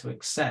likely to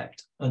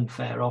accept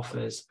unfair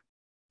offers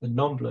than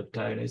non-blood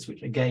donors,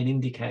 which again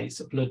indicates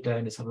that blood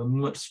donors have a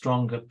much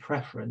stronger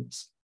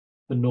preference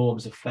for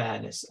norms of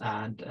fairness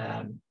and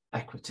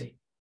equity.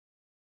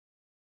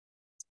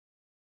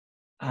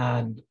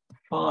 And the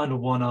final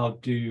one I'll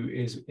do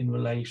is in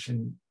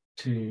relation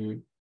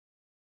to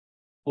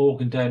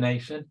organ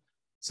donation.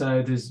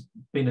 So there's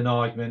been an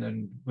argument,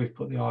 and we've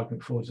put the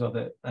argument forward as well,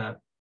 that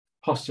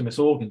posthumous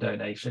organ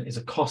donation is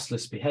a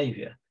costless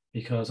behaviour,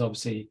 because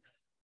obviously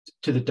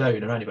to the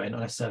donor anyway, not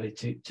necessarily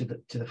to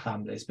the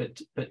families,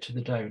 but to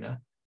the donor.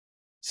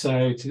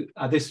 So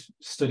this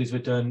studies were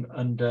done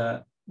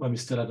under when we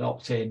still had an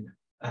opt-in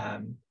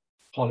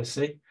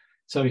policy.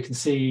 So we can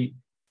see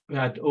we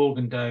had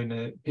organ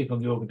donor, people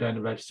on the organ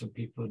donor register and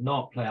people who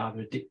not play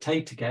either a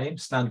dictator game,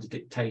 standard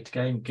dictator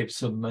game, give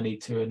some money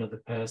to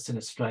another person,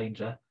 a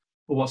stranger,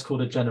 or what's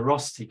called a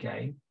generosity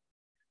game,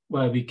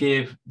 where we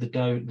give the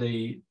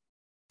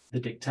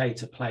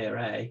dictator, player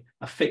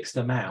a fixed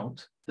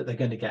amount that they're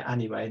going to get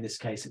anyway. In this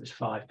case, it was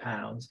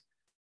 £5,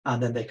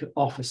 and then they could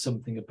offer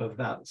something above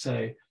that.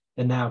 So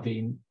they're now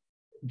being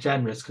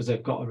generous because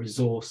they've got a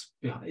resource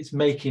behind. It's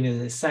making, in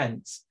a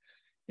sense,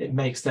 it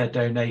makes their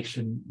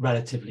donation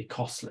relatively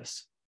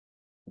costless.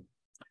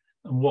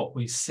 And what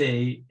we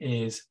see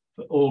is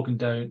for organ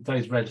donors,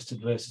 those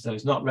registered versus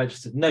those not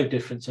registered, no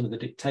difference under the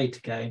dictator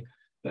game,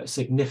 but a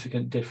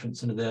significant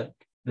difference under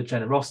the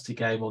generosity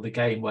game, or the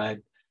game where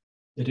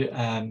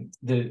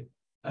the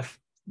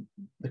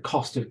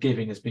cost of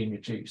giving has been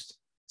reduced.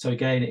 So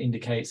again, it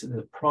indicates that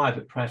the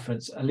private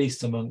preference, at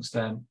least amongst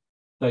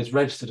those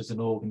registered as an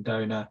organ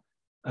donor,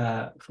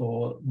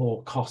 for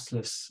more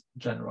costless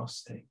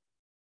generosity.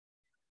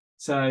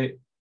 So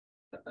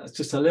that's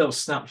just a little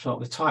snapshot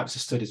of the types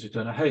of studies we've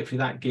done. And hopefully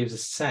that gives a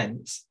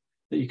sense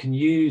that you can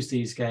use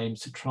these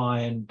games to try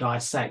and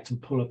dissect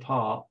and pull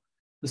apart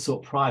the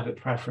sort of private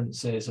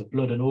preferences of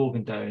blood and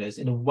organ donors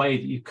in a way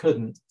that you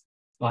couldn't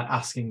by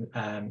asking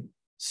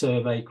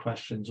survey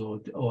questions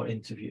or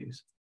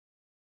interviews.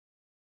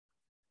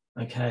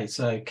 Okay,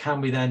 so can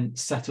we then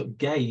set up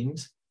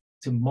games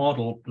to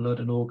model blood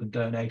and organ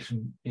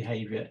donation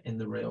behaviour in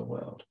the real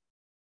world?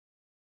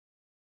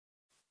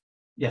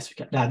 Yes, we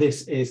can. Now,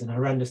 this is an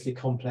horrendously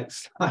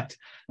complex slide,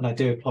 and I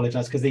do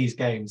apologise because these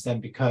games then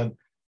become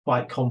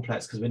quite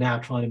complex because we're now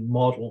trying to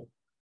model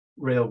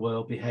real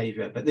world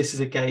behaviour. But this is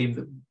a game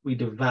that we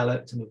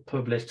developed and have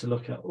published to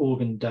look at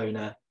organ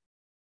donor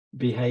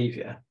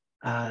behaviour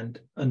and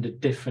under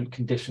different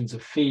conditions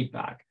of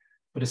feedback.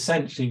 But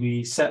essentially,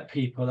 we set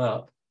people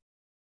up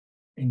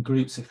in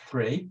groups of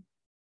 3,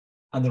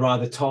 and they're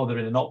either told they're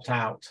in an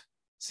opt-out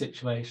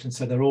situation,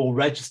 so they're all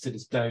registered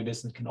as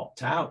donors and can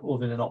opt out, or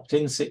they're in an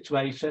opt-in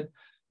situation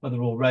where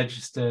they're all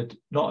registered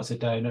not as a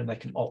donor and they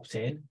can opt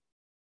in.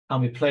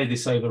 And we play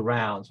this over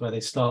rounds where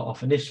they start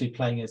off initially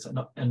playing as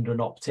under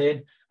an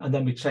opt-in, and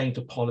then we change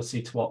the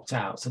policy to opt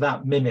out. So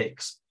that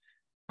mimics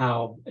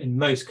how in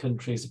most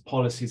countries the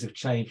policies have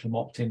changed from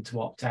opt-in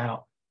to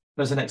opt-out.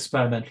 There's an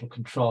experimental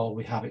control,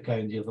 we have it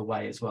going the other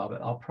way as well,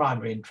 but our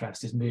primary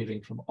interest is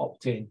moving from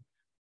opt-in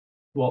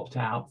to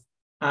opt-out.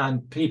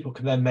 And people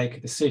can then make a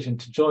decision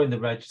to join the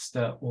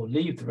register or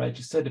leave the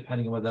register,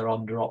 depending on whether they're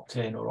under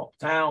opt-in or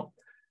opt-out.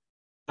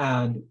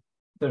 And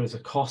there is a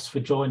cost for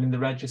joining the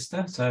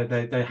register. So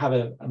they have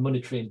a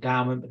monetary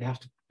endowment, but they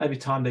have to, every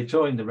time they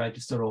join the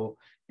register, or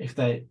if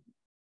they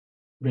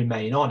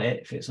remain on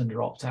it, if it's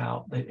under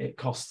opt-out, it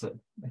costs them,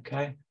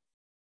 okay?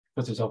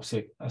 Because there's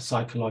obviously a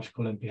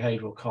psychological and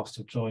behavioural cost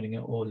of joining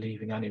it or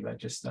leaving any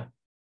register.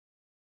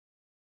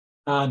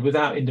 And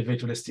without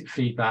individualistic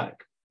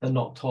feedback, they're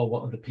not told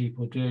what other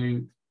people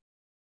do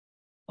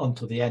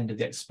until the end of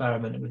the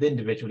experiment. And with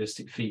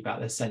individualistic feedback,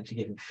 they're essentially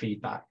given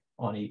feedback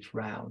on each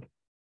round.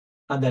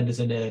 And then there's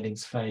an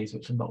earnings phase,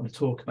 which I'm not going to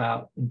talk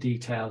about in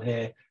detail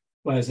here,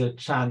 where there's a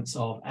chance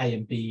of A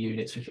and B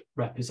units, which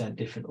represent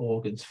different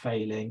organs,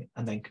 failing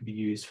and then can be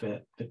used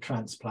for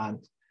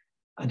transplant.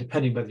 And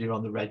depending whether you're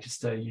on the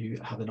register, you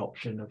have an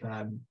option of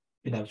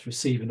being able to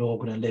receive an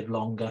organ and live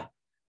longer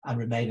and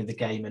remain in the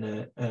game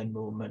and earn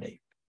more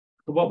money.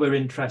 But what we're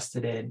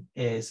interested in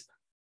is,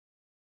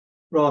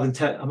 rather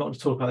than I'm not going to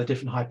talk about the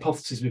different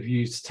hypotheses we've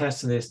used to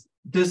test this,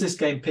 does this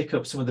game pick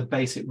up some of the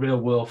basic real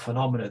world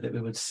phenomena that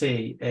we would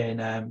see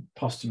in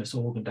posthumous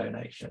organ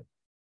donation?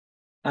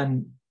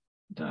 And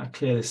I don't know how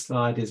clear this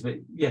slide is, but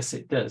yes,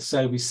 it does.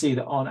 So we see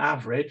that on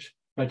average,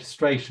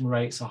 registration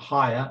rates are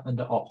higher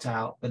under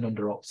opt-out than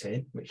under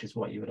opt-in, which is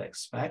what you would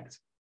expect.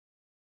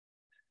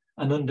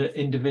 And under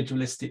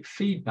individualistic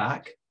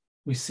feedback,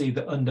 we see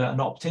that under an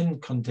opt-in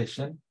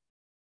condition,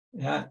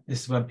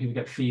 this is when people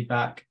get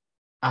feedback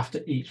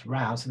after each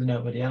round, so they know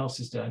what everybody else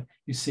is doing,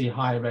 you see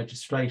higher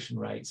registration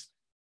rates.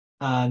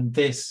 And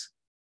this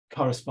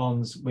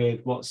corresponds with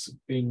what's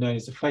been known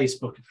as the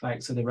Facebook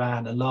effect. So they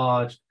ran a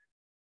large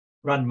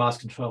randomized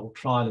controlled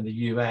trial in the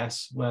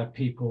US where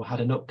people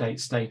had an update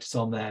status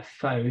on their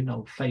phone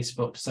on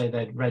Facebook to say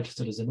they'd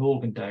registered as an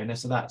organ donor.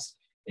 So that's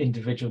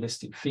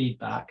individualistic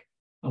feedback.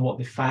 And what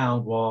they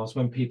found was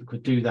when people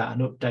could do that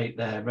and update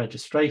their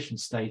registration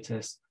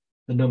status,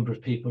 the number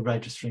of people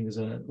registering as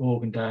an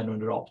organ donor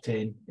under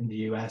opt-in the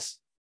US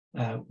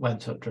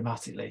went up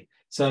dramatically.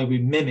 So we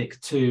mimic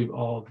two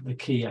of the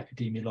key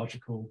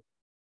epidemiological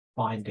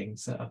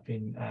findings that have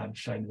been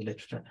shown in the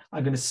literature.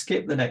 I'm going to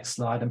skip the next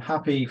slide. I'm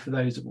happy for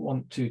those that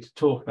want to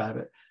talk about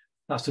it.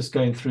 That's just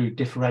going through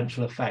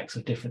differential effects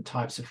of different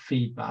types of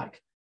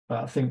feedback.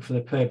 But I think for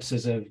the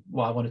purposes of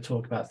what I want to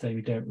talk about today,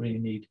 we don't really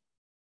need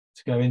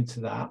to go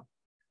into that.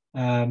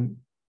 I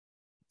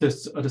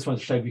just want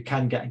to show we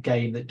can get a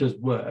game that does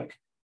work.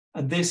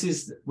 And this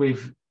is,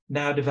 we've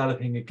now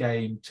developing a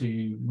game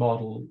to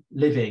model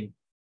living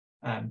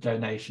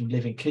donation,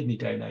 living kidney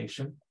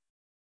donation,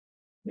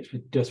 which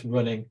we're just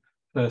running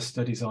first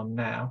studies on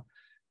now.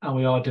 And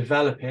we are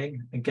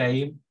developing a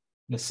game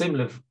in a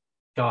similar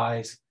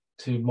guise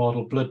to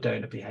model blood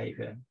donor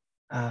behavior.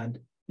 And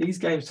these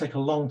games take a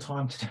long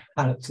time to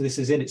develop. So this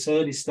is in its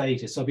early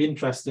stages. So I'll be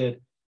interested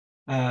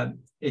in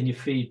your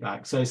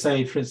feedback. So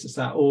say, for instance,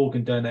 that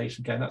organ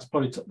donation game,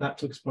 that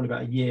took us probably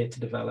about a year to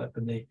develop,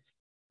 and the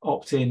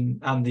opt-in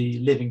and the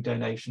living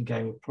donation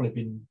game we've probably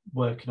been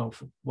working on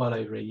for well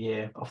over a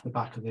year off the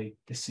back of the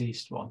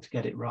deceased one to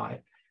get it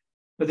right.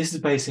 But this is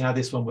basically how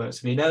this one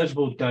works. We'll be an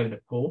eligible donor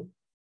pool.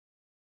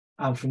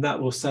 And from that,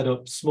 we'll set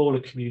up smaller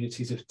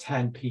communities of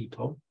 10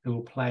 people who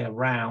will play a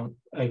round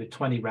over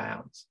 20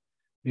 rounds.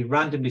 Be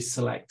randomly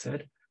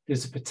selected.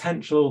 There's a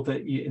potential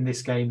that in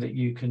this game that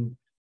you can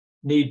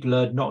need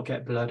blood, not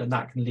get blood, and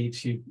that can lead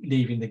to you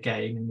leaving the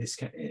game in this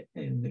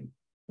in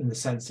the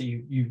sense that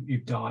you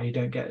die, you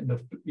don't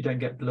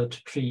get blood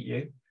to treat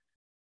you,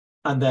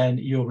 and then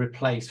you're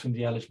replaced from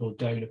the eligible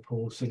donor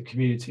pool. So the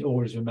community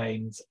always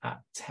remains at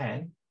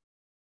 10.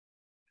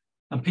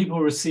 And people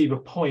receive a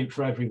point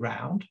for every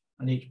round,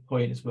 and each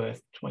point is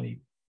worth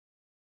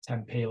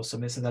 10p or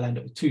something, so they'll end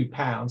up with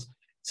 £2.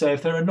 So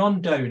if they're a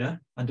non-donor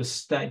and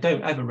just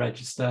don't ever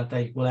register,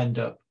 they will end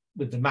up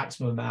with the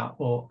maximum amount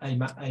or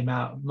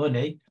amount of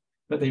money,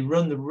 but they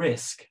run the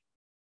risk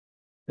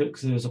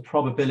because there's a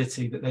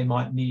probability that they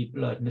might need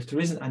blood. And if there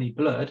isn't any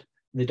blood,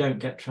 they don't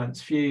get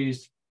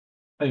transfused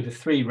over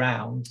 3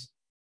 rounds,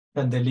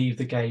 then they leave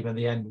the game and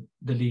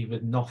they leave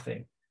with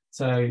nothing.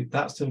 So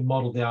that's to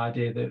model the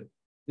idea that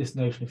this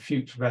notion of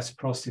future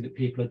reciprocity, that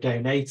people are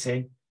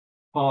donating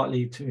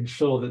partly to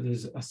ensure that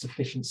there's a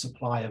sufficient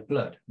supply of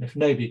blood. And if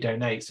nobody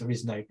donates, there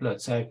is no blood.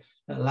 So it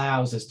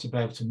allows us to be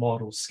able to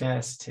model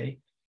scarcity.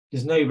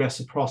 There's no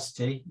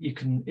reciprocity.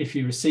 If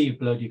you receive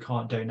blood, you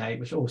can't donate,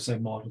 which also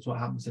models what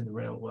happens in the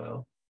real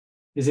world.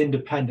 There's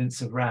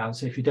independence of rounds.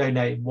 So if you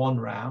donate 1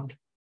 round,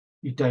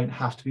 you don't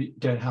have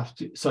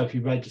to. So if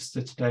you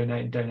register to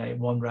donate in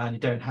 1 round,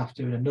 you don't have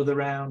to in another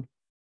round,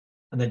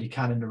 and then you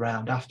can in the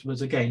round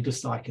afterwards. Again,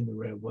 just like in the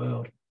real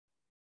world.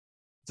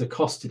 There's a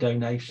cost to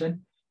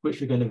donation,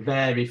 which are going to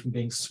vary from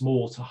being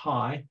small to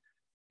high,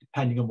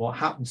 depending on what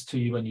happens to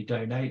you when you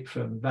donate,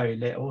 from very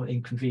little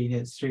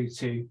inconvenience through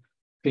to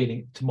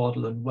feeling to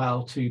model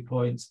unwell, 2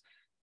 points.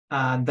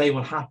 And they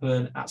will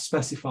happen at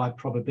specified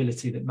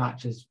probability that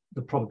matches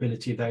the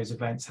probability of those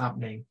events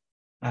happening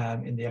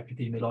in the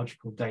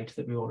epidemiological data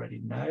that we already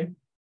know.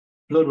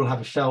 Blood will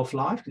have a shelf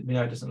life, because we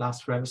know it doesn't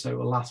last forever, so it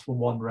will last for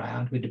 1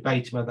 round. We're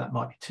debating whether that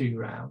might be 2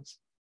 rounds.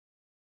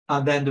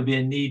 And then there'll be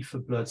a need for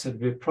blood. So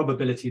there'll be a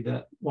probability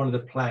that one of the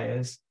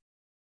players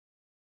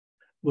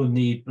will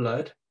need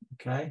blood,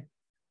 okay?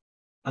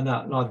 And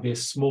that will either be a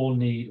small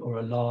need or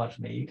a large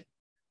need.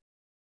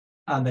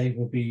 And they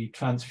will be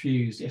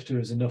transfused if there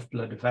is enough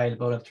blood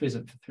available. If there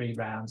isn't for 3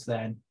 rounds,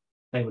 then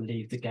they will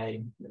leave the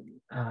game,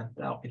 and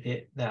that'll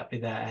be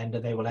their end,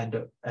 and they will end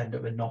up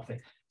with nothing.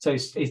 So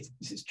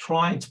it's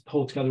trying to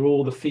pull together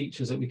all the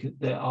features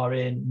that are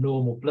in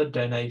normal blood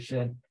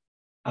donation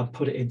and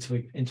put it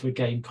into a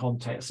game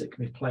context that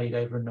can be played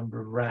over a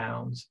number of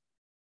rounds.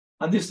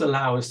 And this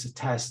allows us to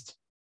test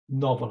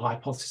novel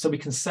hypotheses. So we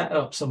can set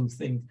up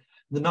something.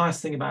 The nice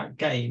thing about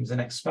games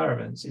and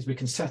experiments is we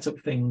can set up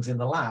things in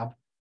the lab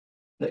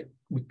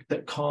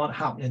that can't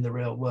happen in the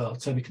real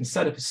world. So we can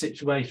set up a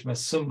situation where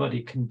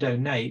somebody can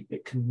donate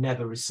but can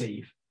never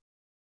receive.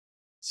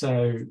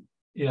 So,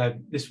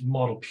 this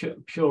model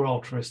pure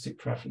altruistic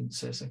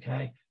preferences,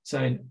 okay?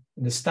 So in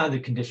the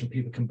standard condition,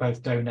 people can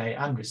both donate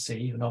and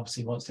receive, and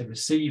obviously once they've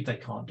received, they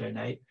can't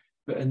donate.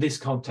 But in this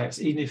context,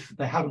 even if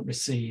they haven't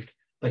received,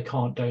 they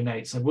can't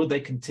donate. So would they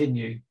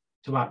continue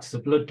to act as a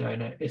blood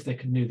donor if they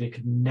knew they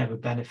could never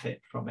benefit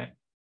from it?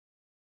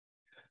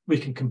 We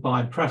can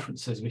combine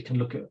preferences. We can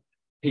look at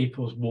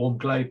people's warm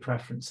glow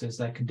preferences,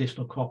 their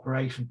conditional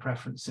cooperation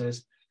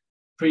preferences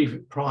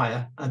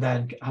prior, and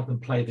then have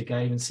them play the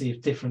game and see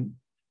if different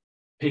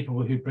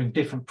people who bring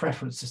different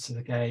preferences to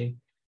the game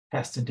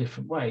test in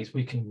different ways.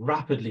 We can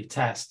rapidly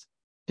test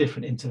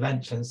different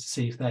interventions to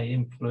see if they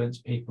influence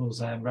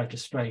people's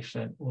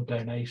registration or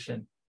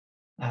donation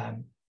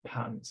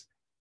patterns.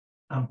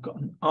 I've got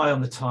an eye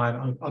on the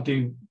time. I'll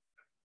do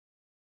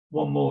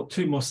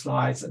 2 more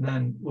slides, and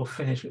then we'll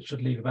finish, which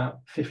should leave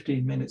about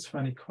 15 minutes for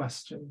any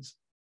questions.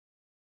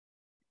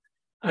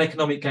 And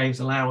economic games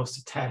allow us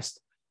to test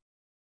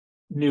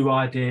new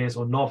ideas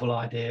or novel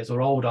ideas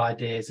or old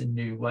ideas in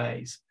new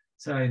ways.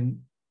 So in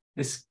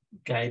this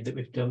game that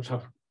we've done, which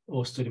I've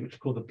all studied, which is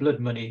called the blood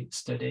money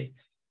study,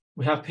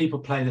 we have people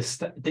play this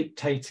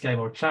dictator game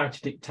or a charity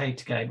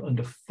dictator game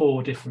under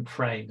 4 different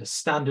frames. The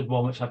standard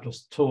one, which I've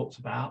just talked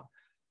about,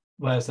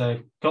 whereas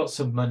they've got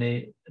some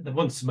money, they've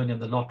won some money on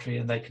the lottery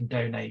and they can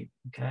donate,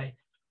 okay?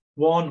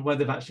 One where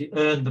they've actually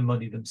earned the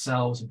money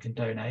themselves and can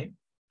donate.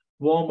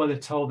 One where they're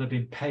told they've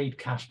been paid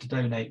cash to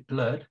donate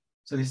blood.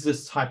 So these are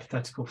just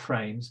hypothetical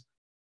frames,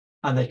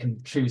 and they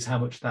can choose how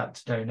much of that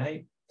to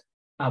donate.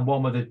 And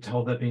one where they're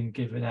told they're being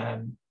given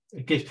a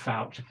gift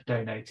voucher for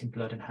donating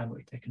blood and how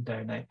much they can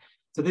donate.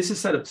 So this is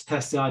set up to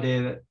test the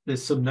idea that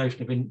there's some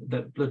notion of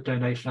that blood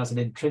donation has an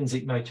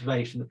intrinsic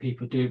motivation, that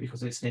people do it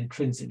because it's an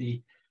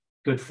intrinsically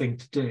good thing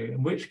to do,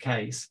 in which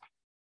case,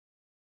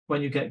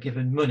 when you get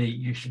given money,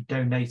 you should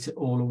donate it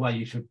all away.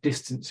 You should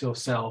distance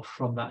yourself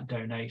from that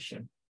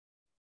donation.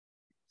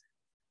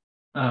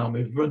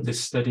 We've run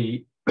this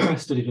study,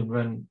 studied and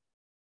run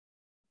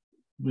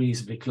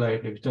reasonably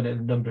globally. We've done it in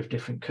a number of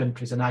different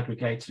countries and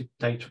aggregated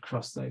data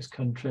across those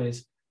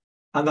countries.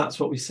 And that's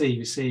what we see.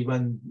 We see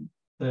when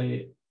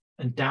the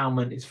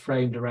endowment is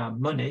framed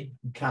around money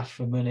and cash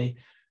for money,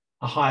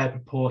 a higher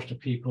proportion of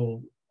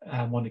people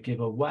want to give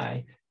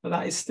away, but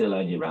that is still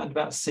only around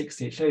about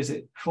 60. It shows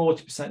that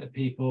 40% of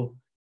people,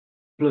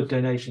 blood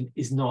donation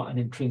is not an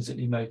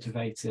intrinsically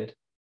motivated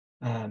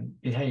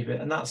behavior.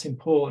 And that's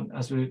important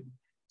as we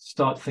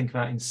start to think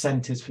about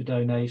incentives for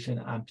donation,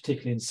 and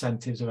particularly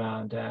incentives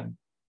around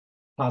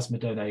plasma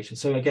donation.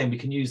 So again, we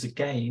can use the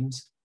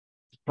games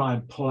to try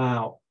and pull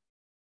out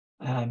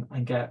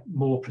and get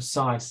more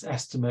precise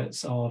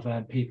estimates of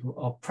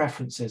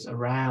preferences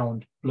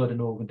around blood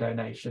and organ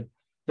donation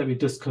that we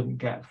just couldn't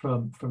get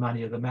from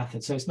any other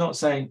method. So it's not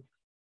saying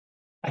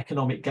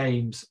economic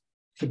games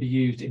should be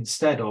used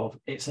instead of,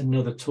 it's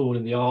another tool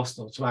in the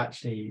arsenal to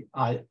actually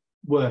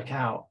work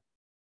out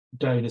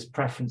donors'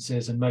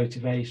 preferences and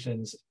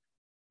motivations.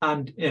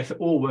 And if it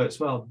all works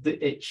well,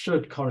 it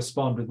should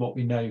correspond with what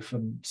we know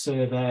from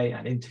survey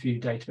and interview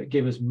data, but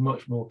give us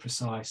much more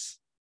precise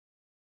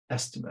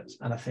estimates.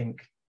 And I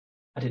think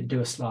I didn't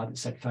do a slide that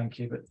said thank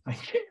you, but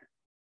thank you.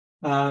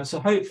 So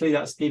hopefully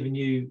that's given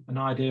you an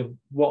idea of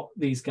what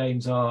these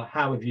games are,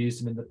 how we've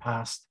used them in the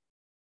past,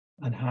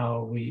 and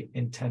how we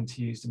intend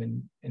to use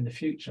them in the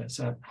future.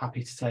 So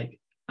happy to take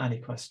any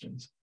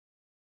questions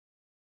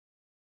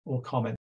or comments.